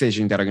different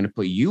decisions that are going to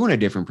put you in a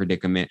different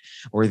predicament,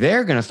 or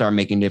they're going to start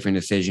making different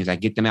decisions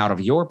that get them out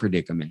of your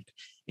predicament.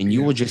 And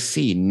you will just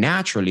see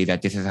naturally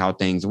that this is how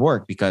things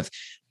work, because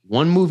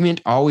one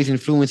movement always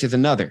influences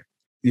another.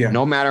 Yeah.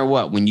 No matter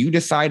what, when you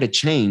decide to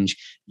change,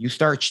 you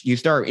start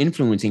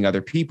influencing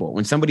other people.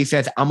 When somebody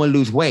says, I'm going to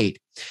lose weight,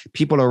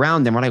 people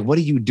around them are like, what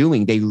are you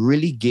doing? They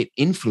really get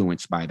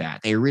influenced by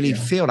that. They really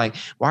feel like,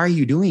 why are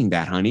you doing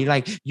that, honey?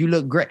 Like, you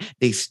look great.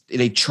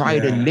 They try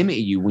to limit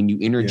you when you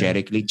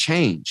energetically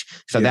change.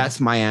 So that's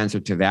my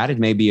answer to that. It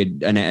may be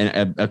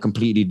a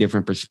completely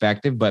different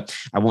perspective, but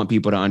I want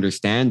people to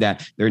understand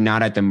that they're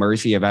not at the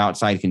mercy of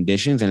outside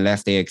conditions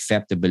unless they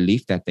accept the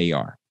belief that they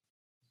are.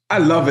 I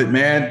love it,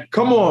 man.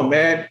 Come on,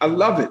 man. I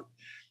love it.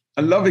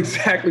 I love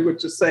exactly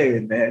what you're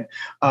saying, man.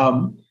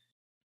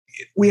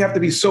 We have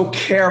to be so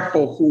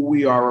careful who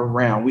we are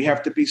around. We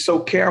have to be so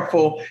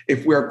careful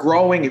if we're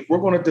growing, if we're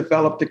going to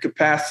develop the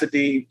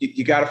capacity,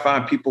 you got to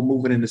find people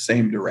moving in the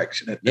same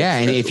direction.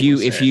 And if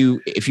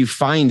you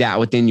find that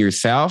within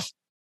yourself,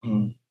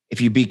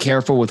 if you be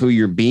careful with who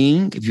you're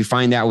being, if you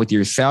find that with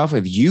yourself,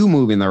 if you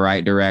move in the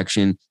right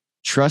direction,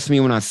 trust me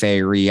when I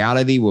say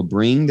reality will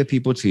bring the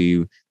people to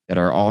you that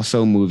are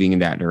also moving in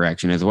that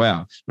direction as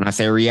well. When I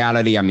say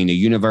reality, I mean the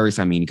universe,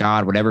 I mean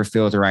God, whatever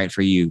feels right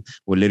for you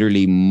will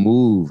literally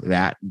move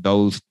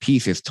those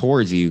pieces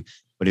towards you.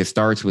 But it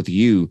starts with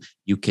you.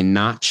 You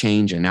cannot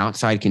change an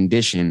outside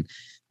condition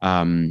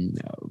by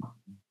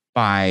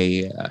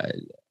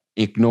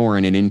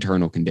ignoring an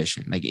internal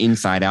condition. Like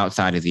inside,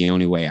 outside is the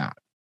only way out.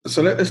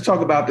 So let's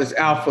talk about this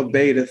alpha,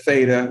 beta,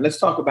 theta. Let's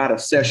talk about a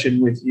session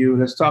with you.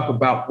 Let's talk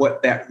about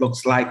what that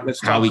looks like. Let's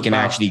talk how we can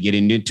actually get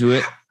into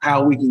it.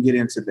 How we can get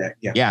into that.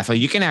 Yeah. So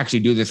you can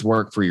actually do this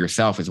work for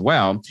yourself as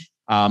well.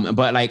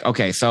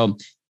 So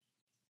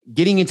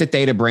getting into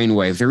theta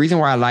brainwaves, the reason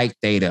why I like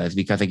theta is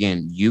because,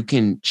 again, you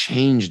can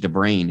change the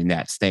brain in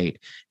that state.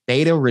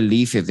 Theta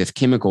releases this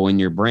chemical in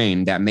your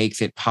brain that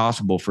makes it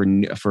possible for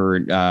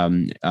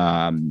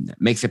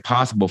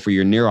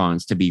your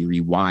neurons to be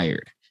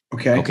rewired.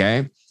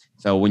 Okay.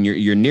 So when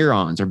your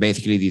neurons are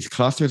basically these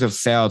clusters of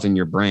cells in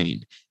your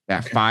brain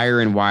that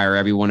fire and wire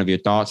every one of your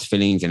thoughts,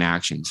 feelings, and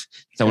actions.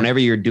 So whenever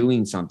you're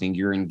doing something,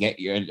 you're in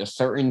a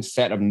certain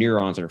set of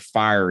neurons that are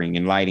firing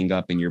and lighting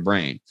up in your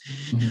brain.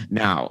 Mm-hmm.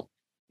 Now,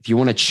 if you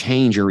want to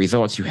change your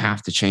results, you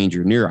have to change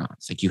your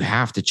neurons. Like you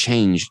have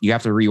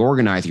to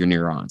reorganize your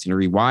neurons and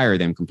rewire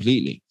them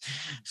completely.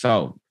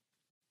 So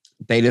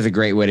theta is a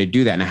great way to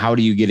do that. Now, how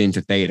do you get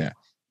into theta?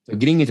 So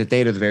getting into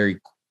theta is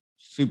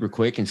super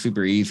quick and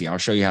super easy. I'll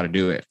show you how to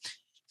do it.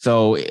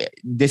 So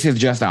this is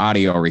just an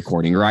audio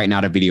recording, right?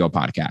 Not a video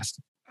podcast.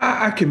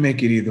 I can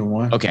make it either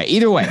one. Okay,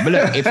 either way. But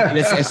look,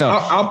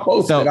 I'll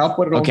post it. I'll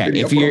put it on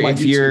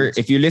video.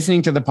 If you're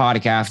listening to the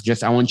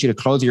podcast, I want you to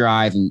close your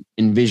eyes and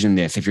envision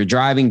this. If you're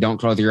driving, don't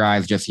close your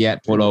eyes just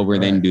yet. Pull over,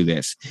 then do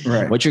this.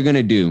 Right. What you're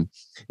gonna do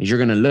is you're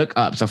gonna look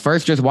up. So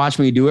first, just watch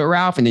me do it,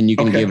 Ralph, and then you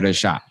can give it a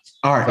shot.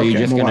 All right. So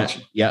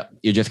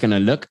you're just gonna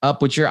look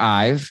up with your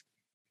eyes.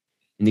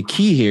 And the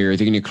key here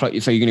is you're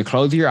going to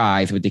close your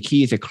eyes, but the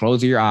key is to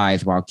close your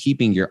eyes while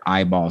keeping your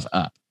eyeballs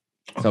up.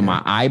 Okay. So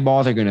my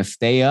eyeballs are going to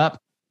stay up.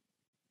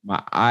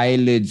 My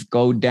eyelids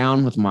go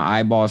down with my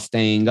eyeballs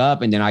staying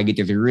up. And then I get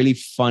this really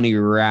funny,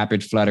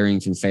 rapid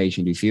fluttering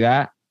sensation. Do you see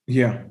that?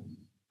 Yeah.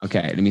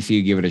 Okay. Let me see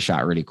you give it a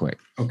shot really quick.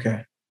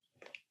 Okay.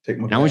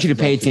 I want you to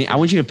pay attention. I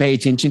want you to pay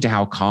attention to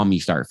how calm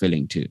you start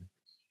feeling too.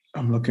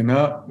 I'm looking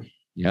up.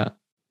 Yeah.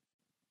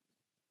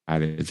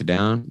 Eyelids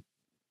down.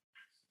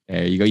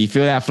 There you go. You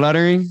feel that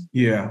fluttering?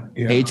 Yeah.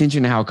 Pay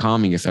attention to how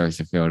calming it starts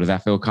to feel. Does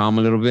that feel calm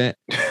a little bit?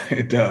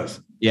 It does.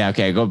 Yeah.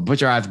 Okay. Go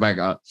put your eyes back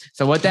up.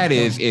 So what that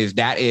is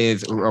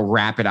a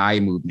rapid eye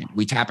movement.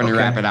 We tap into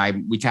rapid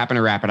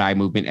eye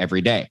movement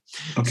every day.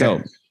 Okay.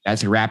 So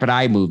that's a rapid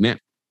eye movement.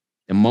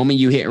 The moment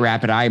you hit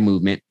rapid eye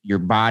movement, your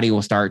body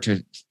will start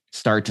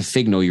to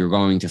signal you're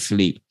going to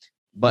sleep,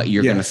 but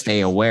you're going to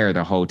stay aware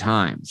the whole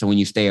time. So when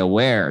you stay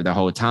aware the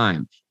whole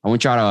time, I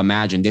want y'all to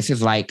imagine this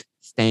is like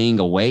staying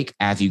awake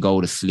as you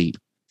go to sleep,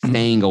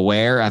 staying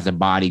aware as the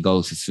body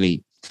goes to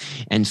sleep.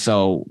 And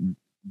so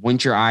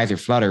once your eyes are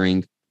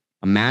fluttering,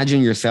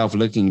 imagine yourself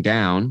looking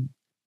down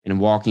and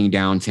walking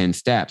down 10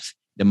 steps.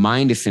 The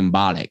mind is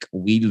symbolic.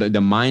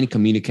 The mind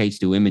communicates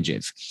through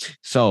images.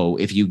 So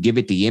if you give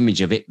it the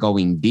image of it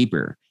going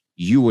deeper,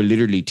 you will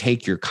literally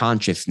take your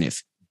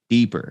consciousness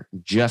deeper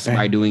just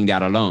by doing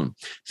that alone.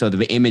 So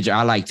the image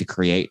I like to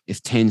create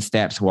is 10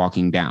 steps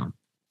walking down.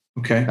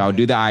 Okay. So I'll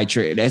do the eye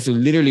trick. That's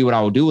literally what I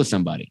will do with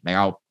somebody. Like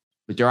I'll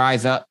put your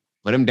eyes up,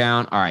 put them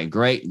down. All right,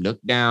 great.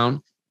 Look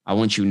down. I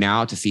want you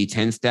now to see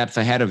 10 steps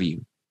ahead of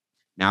you.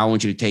 Now I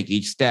want you to take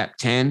each step.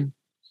 10,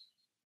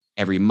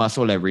 every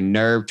muscle, every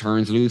nerve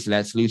turns loose,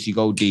 lets loose. You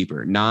go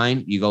deeper.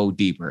 9, you go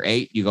deeper.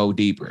 8, you go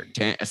deeper.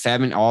 10,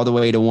 7, all the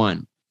way to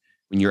 1.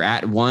 When you're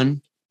at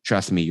 1,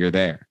 trust me, you're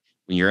there.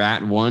 When you're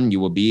at 1, you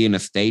will be in a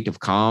state of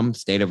calm,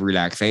 state of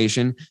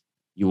relaxation.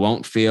 You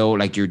won't feel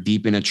like you're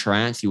deep in a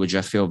trance. You will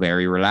just feel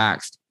very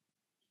relaxed.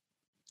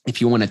 If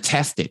you want to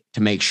test it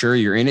to make sure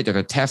you're in it, there's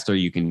a tester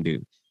you can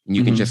do. And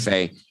you can just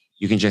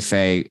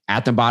say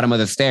at the bottom of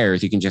the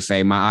stairs, you can just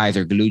say, my eyes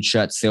are glued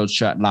shut, sealed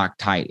shut, locked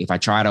tight. If I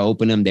try to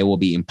open them, they will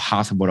be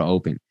impossible to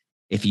open.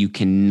 If you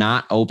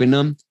cannot open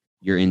them,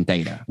 you're in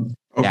theta.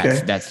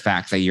 Okay. That's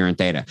facts that you're in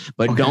theta.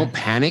 But don't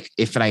panic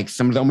if like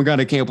oh my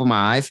God, I can't open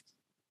my eyes.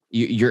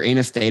 You're in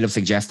a state of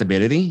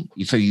suggestibility.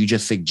 So you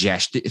just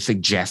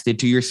suggested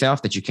to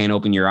yourself that you can't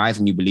open your eyes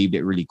and you believed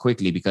it really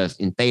quickly because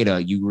in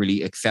theta, you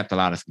really accept a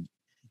lot of,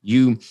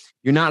 you're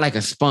not like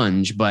a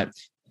sponge, but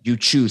you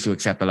choose to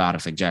accept a lot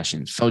of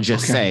suggestions. So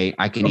just say,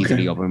 I can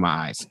easily open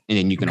my eyes and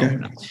then you can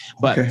open them.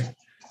 But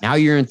now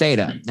you're in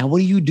theta. Now, what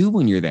do you do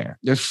when you're there?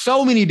 There's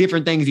so many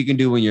different things you can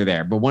do when you're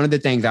there. But one of the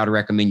things I would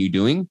recommend you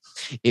doing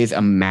is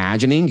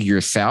imagining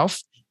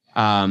yourself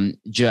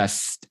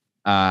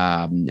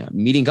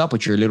meeting up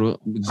with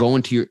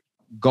going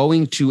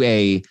to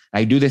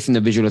I do this in the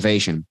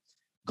visualization,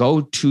 go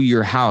to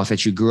your house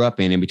that you grew up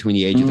in between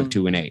the ages of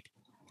 2 and 8,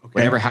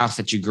 whatever house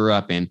that you grew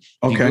up in.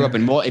 If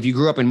you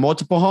grew up in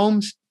multiple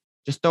homes,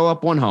 just throw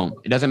up one home.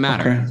 It doesn't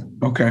matter.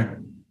 Okay.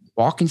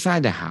 Walk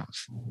inside the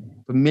house,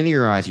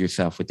 familiarize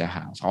yourself with the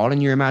house, all in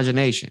your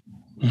imagination.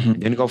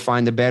 Then go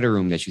find the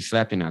bedroom that you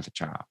slept in as a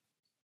child.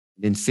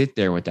 Then sit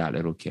there with that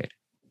little kid.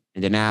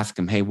 And then ask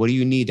them, hey, what do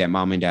you need that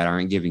mom and dad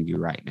aren't giving you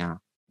right now?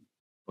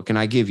 What can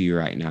I give you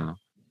right now?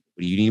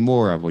 What do you need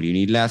more of? What do you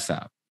need less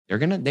of?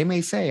 They may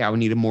say, I would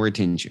need more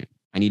attention.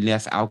 I need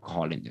less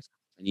alcohol in this.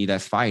 I need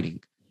less fighting.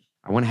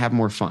 I want to have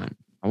more fun.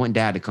 I want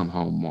dad to come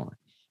home more.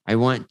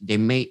 They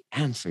may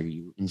answer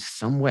you in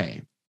some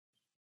way.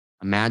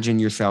 Imagine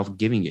yourself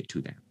giving it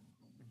to them.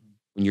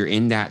 When you're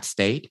in that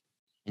state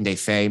and they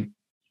say,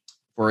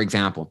 for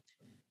example,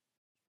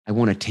 I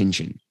want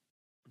attention.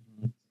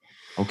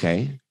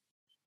 Okay.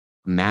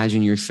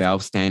 Imagine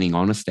yourself standing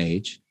on a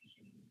stage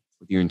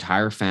with your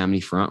entire family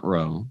front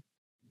row,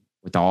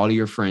 with all of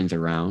your friends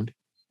around,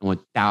 and with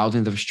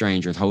thousands of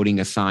strangers holding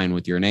a sign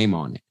with your name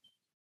on it.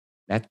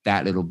 Let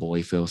that little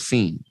boy feel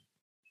seen.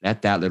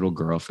 Let that little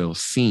girl feel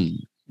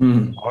seen.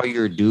 All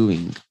you're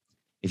doing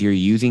is you're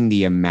using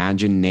the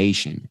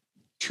imagination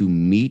to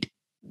meet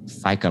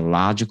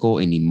psychological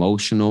and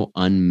emotional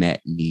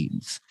unmet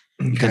needs.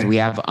 Okay. Because we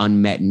have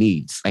unmet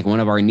needs. Like one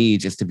of our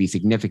needs is to be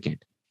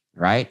significant,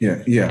 right?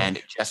 Yeah, yeah.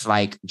 And just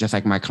like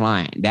my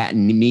client, that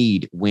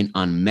need went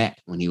unmet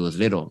when he was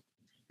little.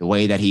 The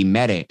way that he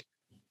met it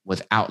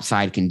was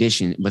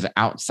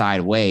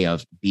outside way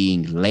of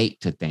being late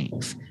to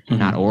things,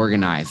 not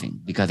organizing,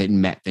 because it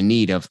met the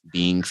need of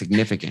being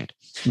significant.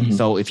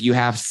 So if you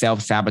have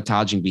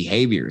self-sabotaging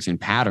behaviors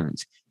and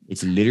patterns,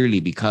 it's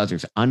literally because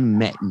there's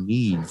unmet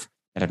needs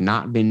that have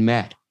not been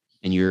met,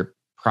 and you're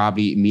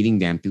probably meeting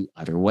them through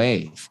other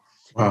ways.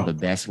 Wow. The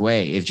best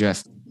way is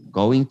just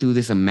going through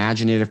this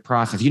imaginative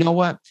process. You know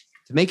what?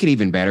 To make it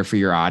even better for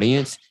your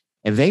audience,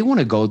 if they want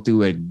to go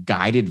through a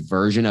guided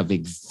version of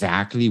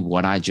exactly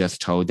what I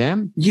just told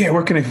them. Yeah,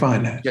 where can they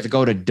find that? You have to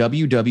go to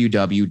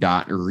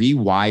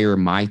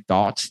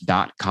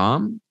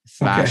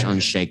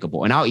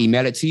www.rewiremythoughts.com/unshakable. And I'll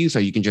email it to you so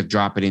you can just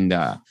drop it in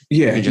the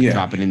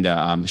drop it in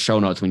the show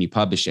notes when you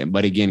publish it.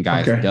 But again,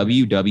 guys,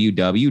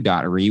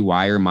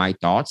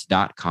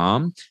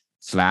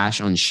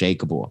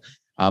 www.rewiremythoughts.com/unshakable.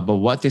 But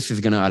what this is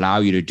going to allow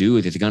you to do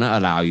is it's going to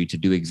allow you to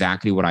do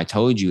exactly what I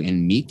told you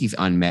and meet these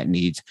unmet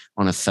needs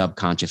on a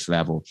subconscious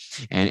level.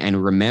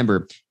 And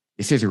remember,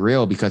 this is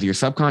real because your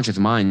subconscious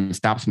mind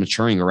stops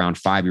maturing around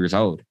 5 years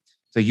old.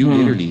 So you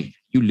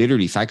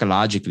literally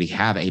psychologically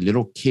have a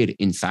little kid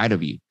inside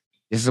of you.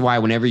 This is why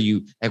whenever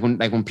you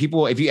when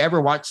people, if you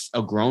ever watch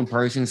a grown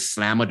person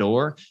slam a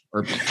door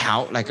or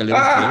pout like a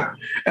little kid,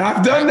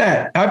 I've done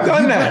that.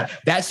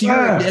 That's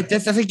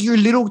that's like your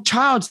little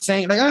child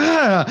saying like,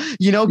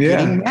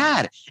 getting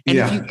mad.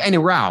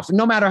 And Ralph,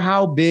 no matter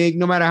how big,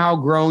 no matter how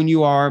grown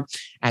you are,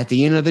 at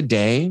the end of the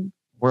day,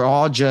 we're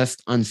all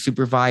just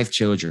unsupervised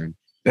children.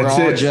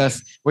 We're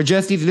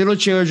just these little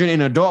children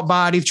in adult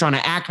bodies trying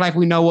to act like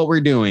we know what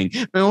we're doing.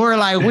 And we're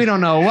like, we don't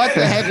know what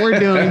the heck we're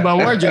doing, but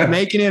we're just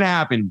making it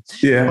happen.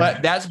 Yeah.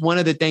 But that's one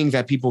of the things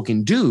that people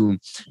can do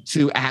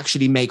to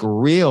actually make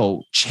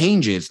real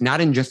changes,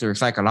 not in just their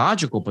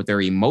psychological, but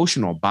their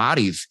emotional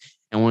bodies.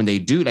 And when they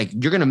do, like,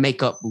 you're going to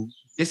make up,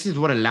 this is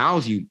what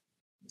allows you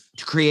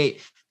to create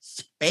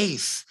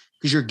space.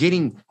 Because you're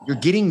getting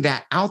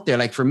that out there.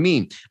 Like for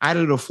me, I had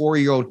a little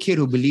 4-year-old kid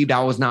who believed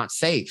I was not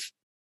safe.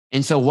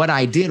 And so what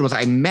I did was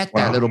I met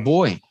that little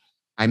boy.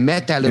 I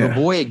met that little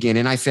boy again.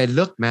 And I said,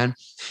 look, man,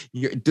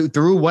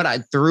 through what I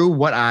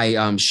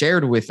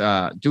shared with,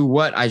 through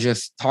what I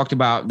just talked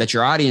about that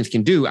your audience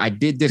can do, I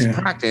did this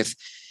practice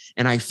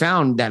and I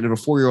found that little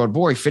 4-year-old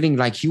boy feeling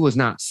like he was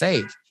not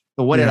safe.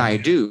 So what did I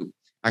do?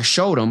 I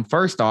showed him,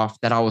 first off,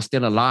 that I was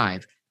still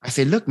alive. I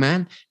said, look,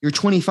 man, you're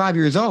 25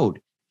 years old.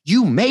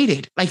 You made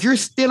it. Like, you're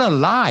still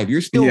alive.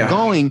 You're still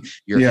going.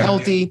 You're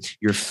healthy.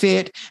 You're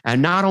fit.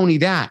 And not only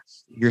that,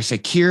 you're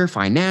secure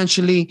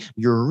financially.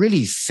 You're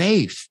really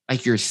safe.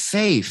 Like, you're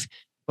safe.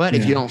 But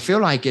if you don't feel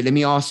like it, let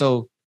me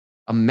also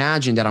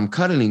imagine that I'm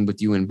cuddling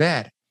with you in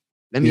bed.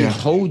 Let me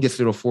hold this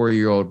little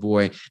 4-year-old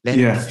boy. Let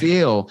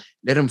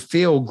him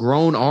feel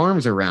grown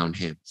arms around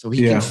him so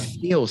he can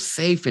feel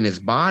safe in his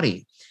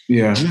body.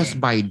 Yeah.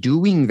 Just by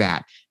doing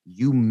that,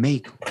 you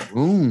make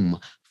room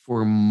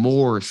for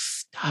more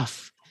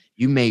stuff.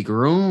 You make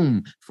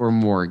room for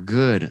more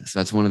good. So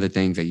that's one of the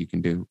things that you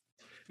can do.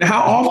 Now,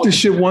 how often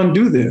should one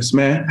do this,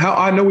 man?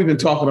 I know we've been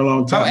talking a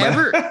long time.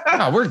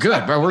 No, we're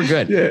good, bro. We're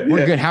good.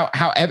 We're good.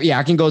 However,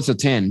 I can go to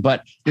 10,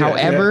 but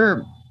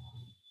however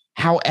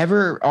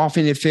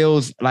often it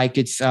feels like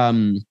it's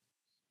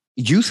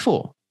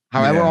useful.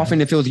 However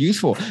often it feels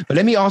useful. But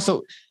I think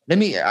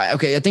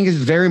it's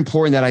very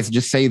important that I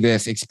just say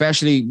this,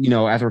 especially,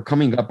 as we're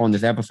coming up on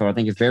this episode. I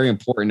think it's very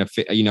important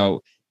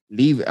to,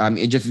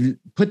 just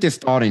put this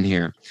thought in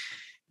here.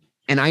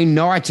 And I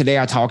know today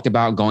I talked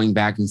about going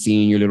back and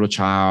seeing your little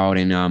child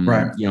and,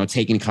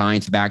 taking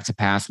clients back to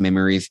past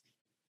memories.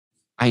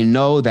 I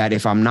know that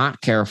if I'm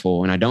not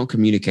careful and I don't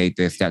communicate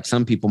this, that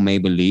some people may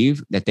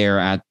believe that they're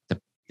at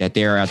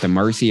the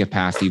mercy of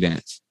past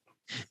events,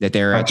 that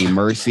they're at the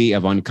mercy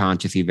of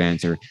unconscious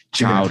events or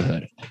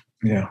childhood.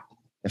 Yeah.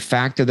 The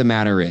fact of the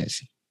matter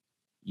is,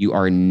 you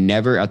are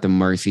never at the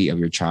mercy of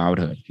your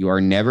childhood. You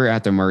are never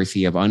at the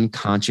mercy of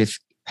unconscious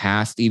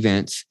past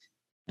events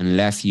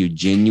unless you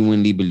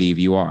genuinely believe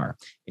you are.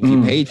 If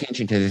you pay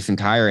attention to this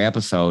entire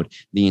episode,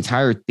 the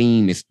entire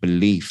theme is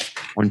belief.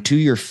 Unto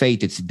your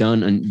faith, it's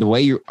done. And the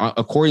way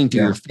according to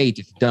your faith,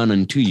 it's done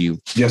unto you.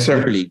 Yes, sir.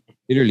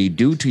 Literally,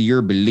 due to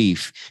your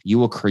belief, you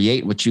will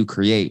create what you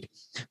create.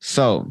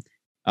 So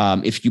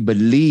if you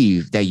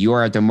believe that you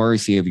are at the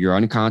mercy of your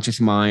unconscious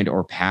mind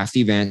or past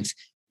events,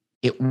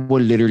 it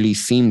will literally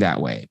seem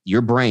that way.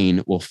 Your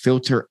brain will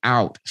filter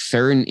out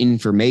certain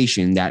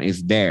information that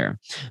is there.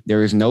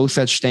 There is no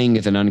such thing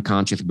as an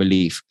unconscious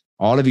belief.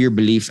 All of your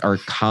beliefs are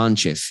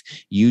conscious.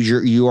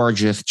 You are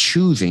just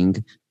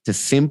choosing to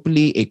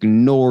simply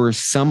ignore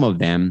some of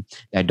them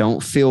that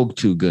don't feel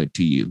too good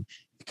to you.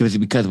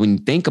 Because when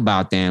you think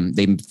about them,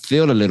 they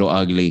feel a little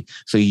ugly.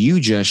 So you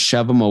just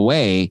shove them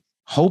away,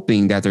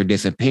 hoping that they're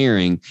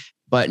disappearing,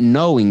 but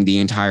knowing the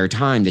entire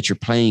time that you're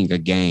playing a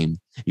game.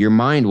 your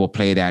mind will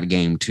play that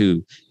game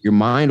too. Your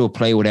mind will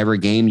play whatever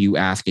game you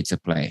ask it to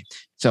play.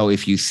 So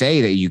if you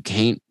say that you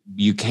can't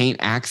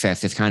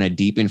access this kind of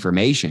deep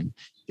information,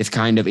 this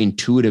kind of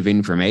intuitive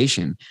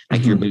information,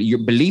 like your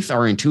beliefs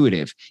are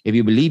intuitive. If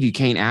you believe you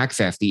can't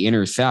access the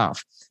inner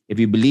self, if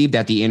you believe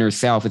that the inner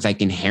self is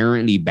like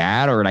inherently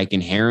bad or like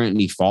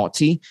inherently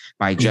faulty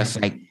by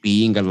just like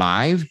being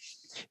alive,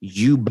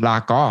 you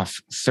block off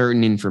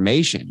certain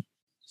information.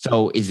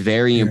 So it's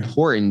very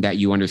important that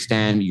you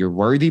understand you're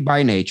worthy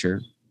by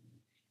nature,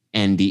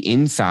 and the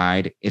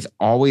inside is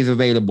always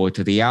available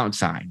to the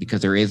outside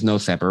because there is no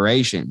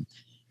separation.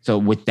 So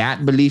with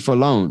that belief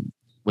alone,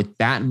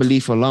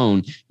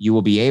 you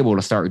will be able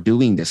to start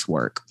doing this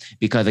work.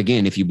 Because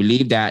again, if you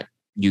believe that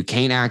you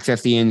can't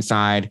access the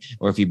inside,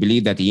 or if you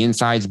believe that the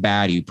inside's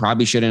bad, you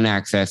probably shouldn't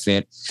access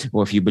it.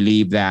 Or if you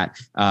believe that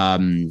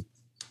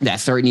that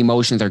certain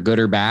emotions are good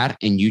or bad,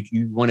 and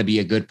you want to be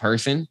a good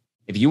person,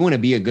 if you want to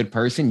be a good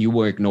person, you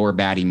will ignore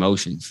bad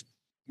emotions.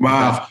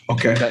 Wow.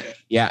 Okay.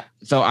 Yeah.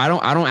 So I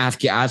don't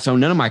ask you. So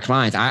none of my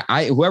clients,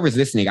 whoever's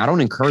listening, I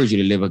don't encourage you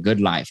to live a good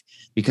life,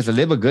 because to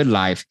live a good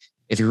life,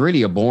 it's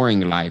really a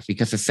boring life,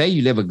 because to say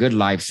you live a good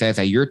life says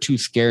that you're too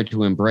scared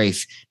to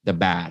embrace the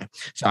bad.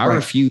 So I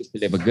refuse to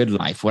live a good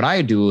life. What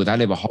I do is I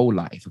live a whole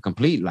life, a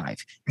complete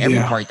life. Every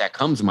part that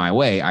comes my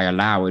way, I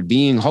allow it.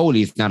 Being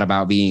holy is not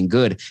about being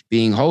good.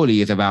 Being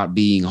holy is about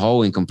being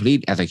whole and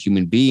complete as a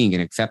human being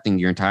and accepting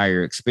your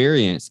entire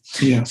experience.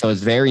 Yeah. So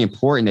it's very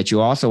important that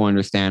you also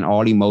understand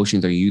all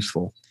emotions are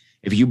useful.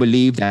 If you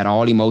believe that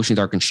all emotions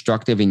are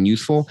constructive and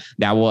useful,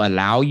 that will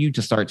allow you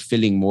to start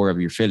feeling more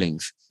of your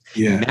feelings.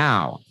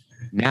 Yeah.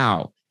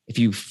 Now, if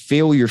you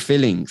feel your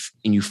feelings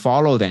and you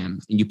follow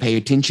them and you pay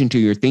attention to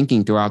your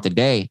thinking throughout the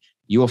day,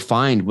 you will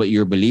find what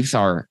your beliefs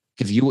are.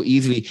 Because you will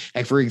easily,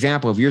 like, for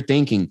example, if you're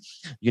thinking,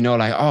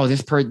 like, oh,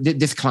 this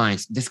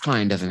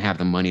client doesn't have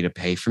the money to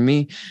pay for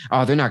me.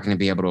 Oh, they're not going to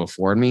be able to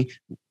afford me.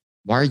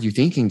 Why are you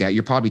thinking that?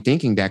 You're probably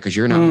thinking that because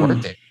you're not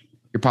worth it.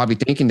 You're probably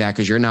thinking that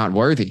because you're not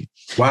worthy.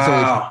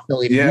 Wow.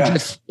 So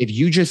if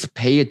you just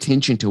pay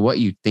attention to what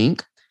you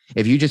think,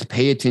 if you just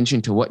pay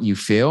attention to what you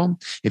feel,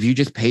 if you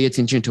just pay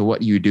attention to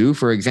what you do,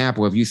 for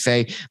example, if you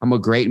say, I'm a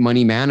great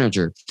money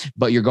manager,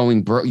 but you're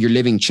going broke, you're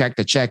living check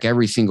to check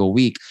every single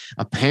week.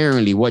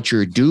 Apparently what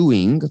you're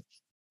doing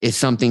is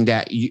something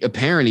that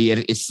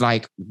it's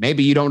like,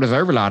 maybe you don't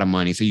deserve a lot of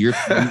money. So you're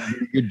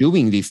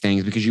doing these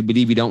things because you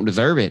believe you don't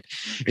deserve it.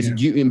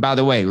 And by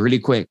the way, really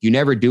quick, you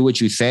never do what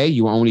you say,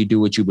 you only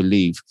do what you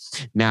believe.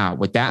 Now,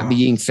 with that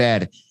being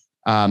said,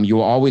 you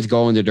will always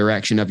go in the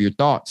direction of your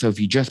thoughts. So if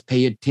you just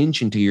pay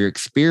attention to your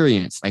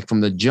experience, like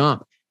from the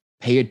jump,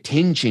 pay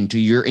attention to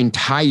your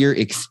entire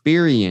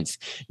experience,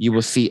 you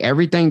will see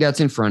everything that's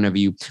in front of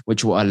you,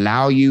 which will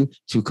allow you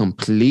to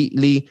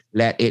completely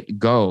let it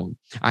go.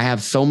 I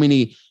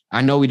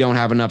know we don't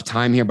have enough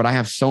time here, but I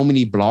have so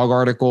many blog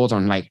articles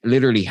on like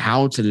literally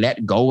how to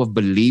let go of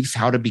beliefs,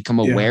 how to become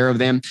aware of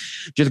them.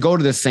 Just go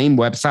to the same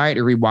website,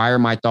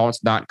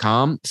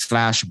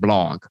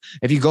 rewiremythoughts.com/blog.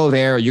 If you go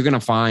there, you're going to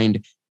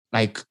find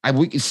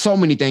so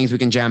many things we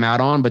can jam out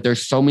on, but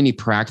there's so many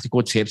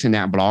practical tips in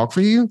that blog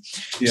for you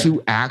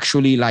to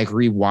actually like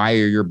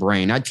rewire your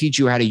brain. I teach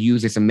you how to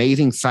use this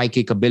amazing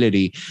psychic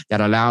ability that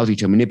allows you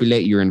to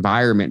manipulate your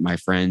environment, my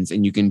friends.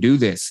 And you can do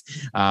this.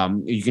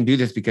 You can do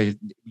this because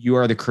you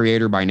are the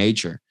creator by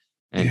nature.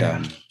 And I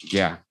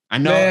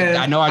know,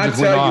 man, I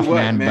just went off,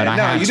 man.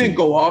 But you didn't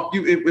go off.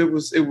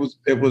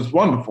 It was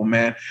wonderful,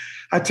 man.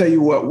 I tell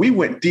you what, we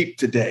went deep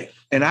today,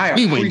 and I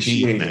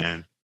appreciate it,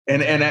 man.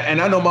 And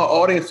I know my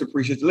audience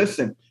appreciates.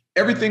 Listen,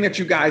 everything that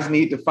you guys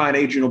need to find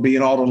Adrian will be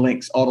in all the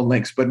links.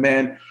 But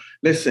man,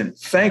 listen,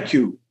 thank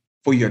you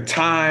for your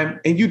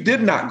time. And you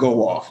did not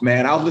go off,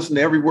 man. I was listening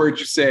to every word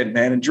you said,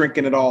 man, and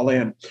drinking it all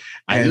in.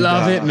 I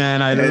love it,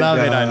 man. I love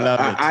it.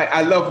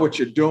 I love what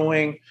you're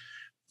doing.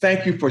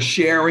 Thank you for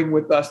sharing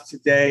with us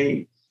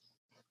today.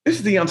 This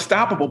is the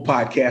Unstoppable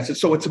Podcast. And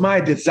so it's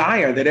my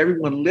desire that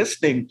everyone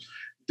listening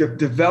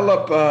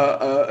develop,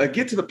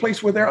 get to the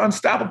place where they're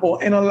unstoppable.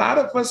 And a lot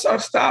of us are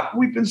stopped.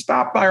 We've been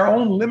stopped by our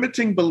own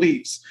limiting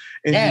beliefs.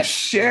 And you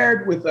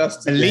shared with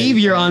us today. Believe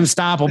you're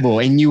unstoppable,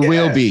 and you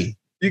will be.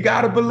 You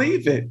got to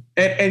believe it.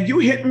 And you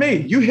hit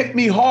me. You hit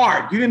me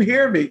hard. You didn't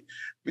hear me.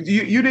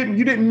 You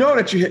didn't know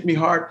that you hit me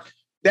hard.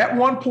 That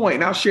one point,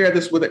 and I'll share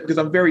this with it because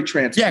I'm very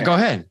transparent. Yeah, go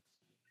ahead.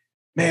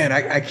 Man,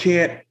 I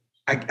can't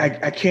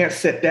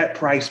set that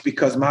price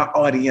because my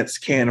audience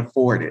can't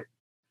afford it.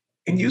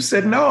 And you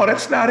said, no,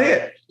 that's not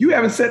it. You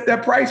haven't set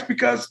that price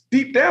because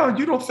deep down,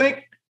 you don't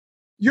think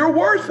you're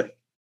worth it.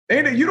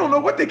 And you don't know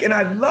what they can.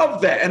 I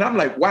love that. And I'm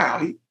like,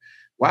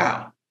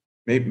 wow.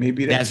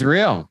 Maybe that's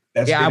real.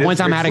 One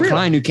time I had a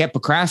client who kept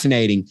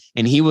procrastinating,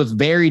 and he was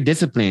very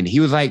disciplined. He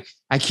was like,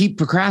 I keep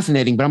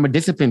procrastinating, but I'm a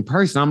disciplined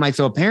person. I'm like,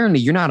 so apparently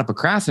you're not a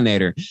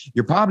procrastinator.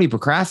 You're probably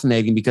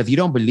procrastinating because you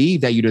don't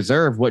believe that you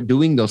deserve what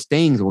doing those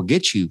things will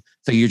get you.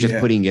 So you're just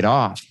putting it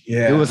off.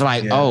 It was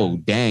like, oh,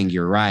 dang,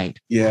 you're right.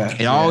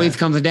 It always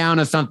comes down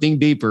to something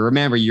deeper.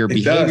 Remember, your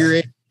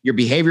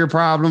behavior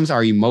problems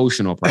are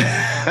emotional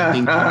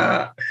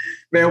problems.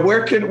 Man,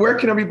 where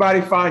can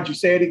everybody find you?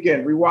 Say it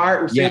again.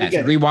 Rewire. Say it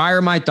again.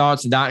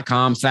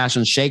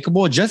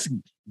 rewiremythoughts.com/unshakable. Just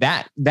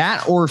that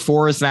or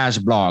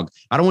 /blog.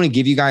 I don't want to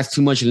give you guys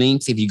too much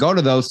links. If you go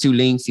to those two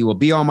links, you will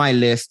be on my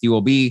list. You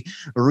will be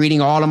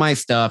reading all of my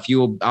stuff.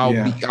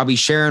 I'll be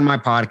sharing my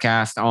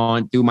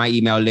podcast through my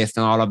email list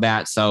and all of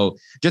that. So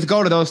just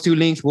go to those two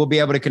links. We'll be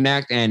able to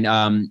connect. And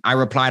I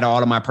reply to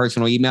all of my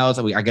personal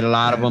emails. I get a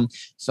lot of them.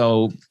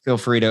 So feel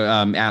free to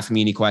ask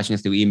me any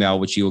questions through email,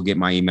 which you will get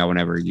my email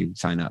whenever you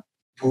sign up.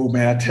 Oh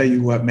man, I tell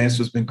you what, man, this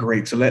has been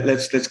great. So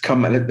let's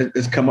come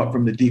up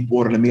from the deep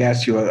water. Let me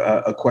ask you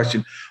a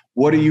question.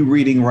 What are you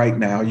reading right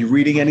now? Are you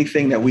reading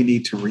anything that we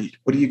need to read?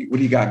 What do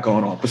you got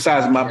going on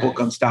besides my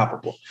book,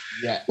 Unstoppable?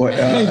 Yeah.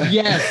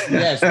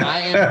 Yes, I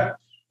am.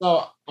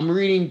 So I'm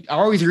reading. I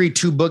always read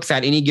 2 books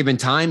at any given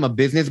time: a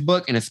business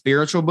book and a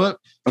spiritual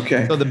book.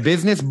 Okay. So the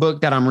business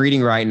book that I'm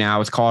reading right now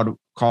is called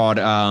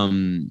Why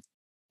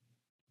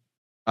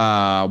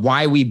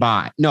We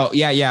Buy.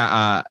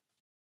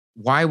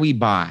 Why We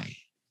Buy.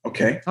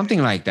 Okay.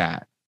 Something like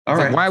that. All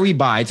right. Like Why We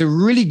Buy. It's a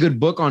really good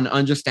book on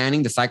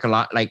understanding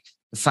the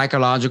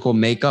psychological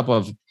makeup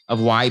of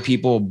why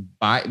people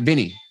buy,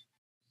 Vinny,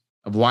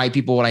 of why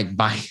people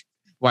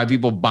why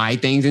people buy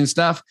things and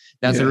stuff.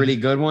 That's a really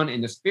good one.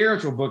 And the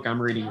spiritual book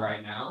I'm reading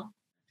right now.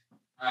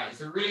 All right.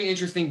 It's a really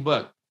interesting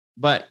book,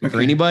 but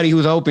for anybody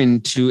who's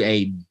open to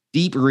a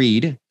deep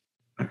read,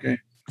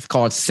 it's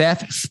called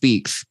Seth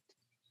Speaks.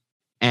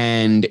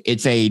 And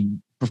it's a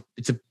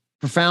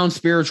profound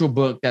spiritual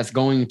book that's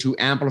going to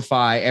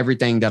amplify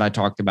everything that I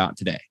talked about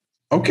today.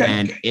 Okay.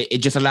 And it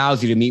just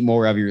allows you to meet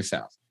more of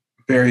yourself.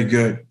 Very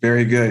good.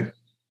 Very good.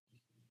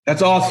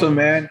 That's awesome,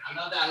 man. I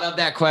love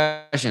that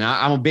question.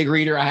 I'm a big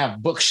reader. I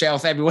have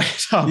bookshelves everywhere.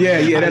 So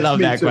I love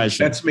that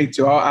question. That's me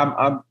too.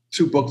 I'm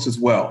 2 books as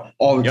well,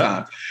 all the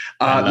time.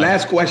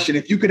 Last question.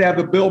 If you could have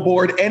a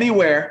billboard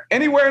anywhere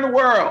in the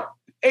world,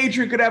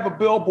 Adrian could have a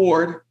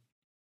billboard,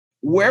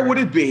 where would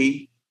it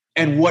be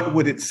and what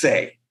would it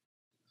say?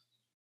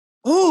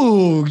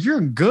 Oh,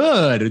 you're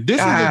good. This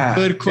is a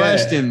good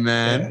question,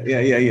 man.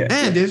 Yeah.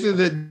 Man,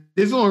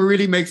 this one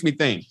really makes me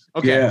think.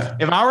 Okay. Yeah.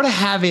 If I were to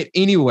have it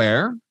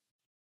anywhere,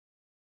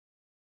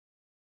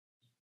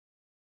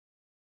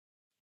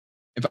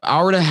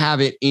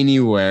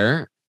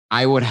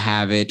 I would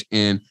have it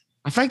in,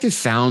 I feel like this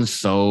sounds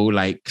so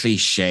like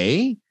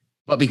cliche,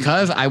 but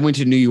because I went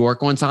to New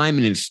York one time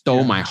and it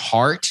stole my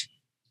heart,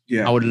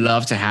 I would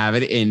love to have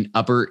it in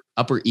Upper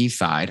East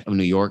Side of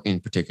New York in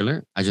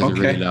particular. I just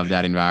really love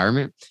that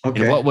environment.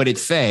 Okay. And what would it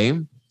say?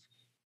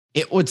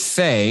 It would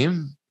say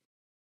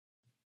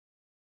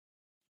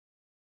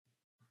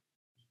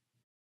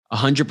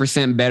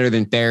 100% better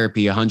than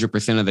therapy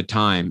 100% of the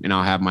time. And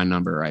I'll have my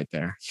number right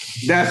there.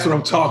 That's what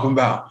I'm talking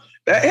about.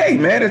 Hey,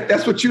 man,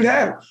 that's what you'd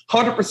have.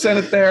 100%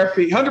 of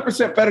therapy,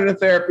 100% better than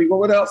therapy.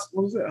 What else?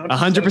 What was it?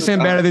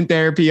 100% better than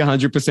therapy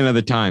 100% of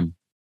the time.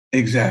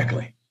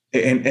 Exactly.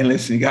 And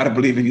listen, you got to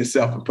believe in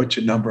yourself and put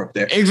your number up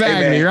there.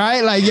 Exactly, hey,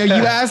 right? Like, you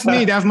asked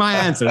me, that's my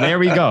answer. There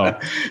we go.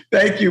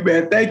 Thank you,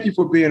 man. Thank you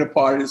for being a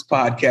part of this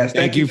podcast.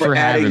 Thank you for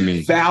having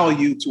me.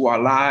 Value to our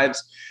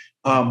lives.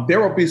 There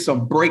will be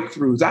some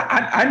breakthroughs.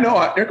 I know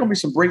there are going to be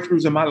some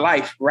breakthroughs in my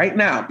life right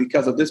now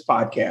because of this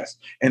podcast.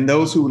 And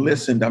those who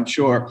listened, I'm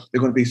sure there are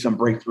going to be some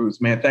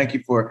breakthroughs, man. Thank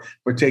you for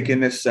taking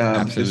this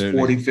 40, 50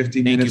 minutes.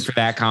 Thank you for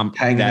that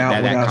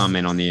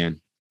comment on the end.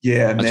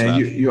 Yeah, man,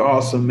 you're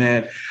awesome,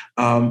 man.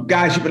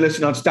 Guys, you've been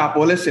listening to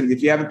Unstoppable. Listen,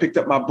 if you haven't picked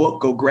up my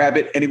book, go grab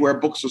it anywhere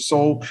books are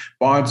sold.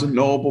 Barnes &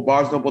 Noble,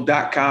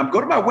 barnesandnoble.com.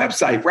 Go to my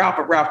website, Ralph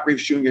at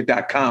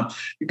ralphgravesjr.com.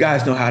 You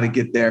guys know how to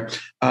get there.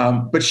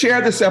 But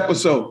share this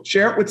episode.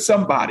 Share it with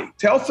somebody.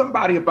 Tell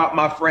somebody about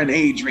my friend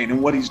Adrian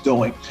and what he's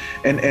doing,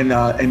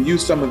 and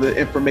use some of the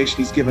information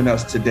he's given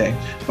us today.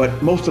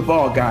 But most of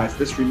all, guys,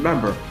 let's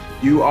remember,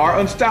 you are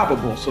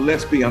unstoppable. So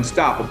let's be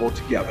unstoppable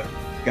together.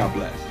 God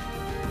bless.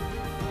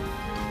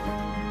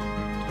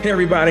 Hey,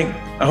 everybody.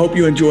 I hope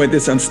you enjoyed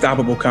this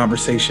unstoppable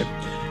conversation.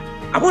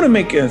 I want to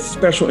make a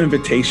special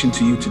invitation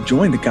to you to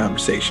join the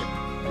conversation.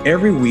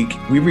 Every week,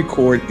 we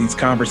record these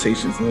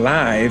conversations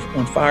live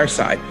on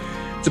Fireside.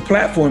 It's a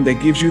platform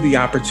that gives you the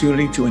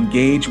opportunity to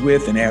engage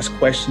with and ask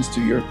questions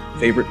to your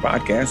favorite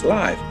podcast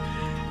live.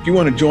 If you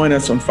want to join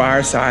us on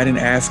Fireside and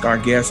ask our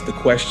guests the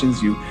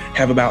questions you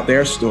have about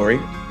their story,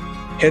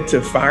 head to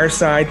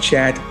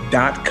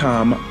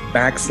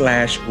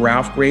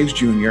firesidechat.com/Ralph Graves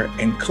Jr.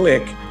 and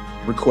click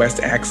Request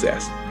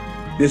Access.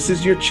 This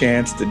is your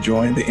chance to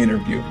join the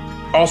interview.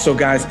 Also,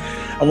 guys,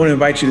 I want to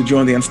invite you to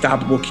join the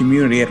Unstoppable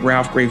community at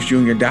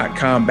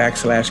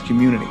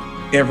ralphgravesjr.com/community.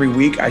 Every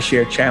week, I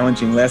share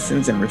challenging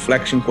lessons and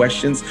reflection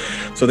questions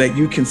so that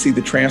you can see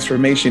the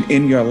transformation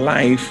in your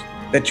life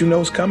that you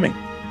know is coming.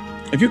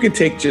 If you can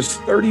take just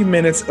 30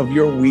 minutes of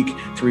your week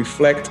to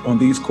reflect on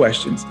these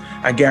questions,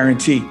 I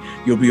guarantee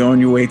you'll be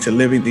on your way to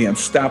living the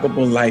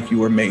unstoppable life you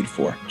were made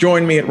for.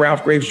 Join me at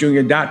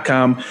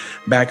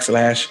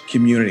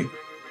ralphgravesjr.com/community.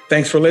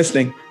 Thanks for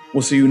listening.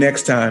 We'll see you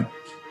next time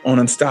on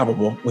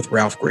Unstoppable with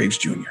Ralph Graves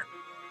Jr.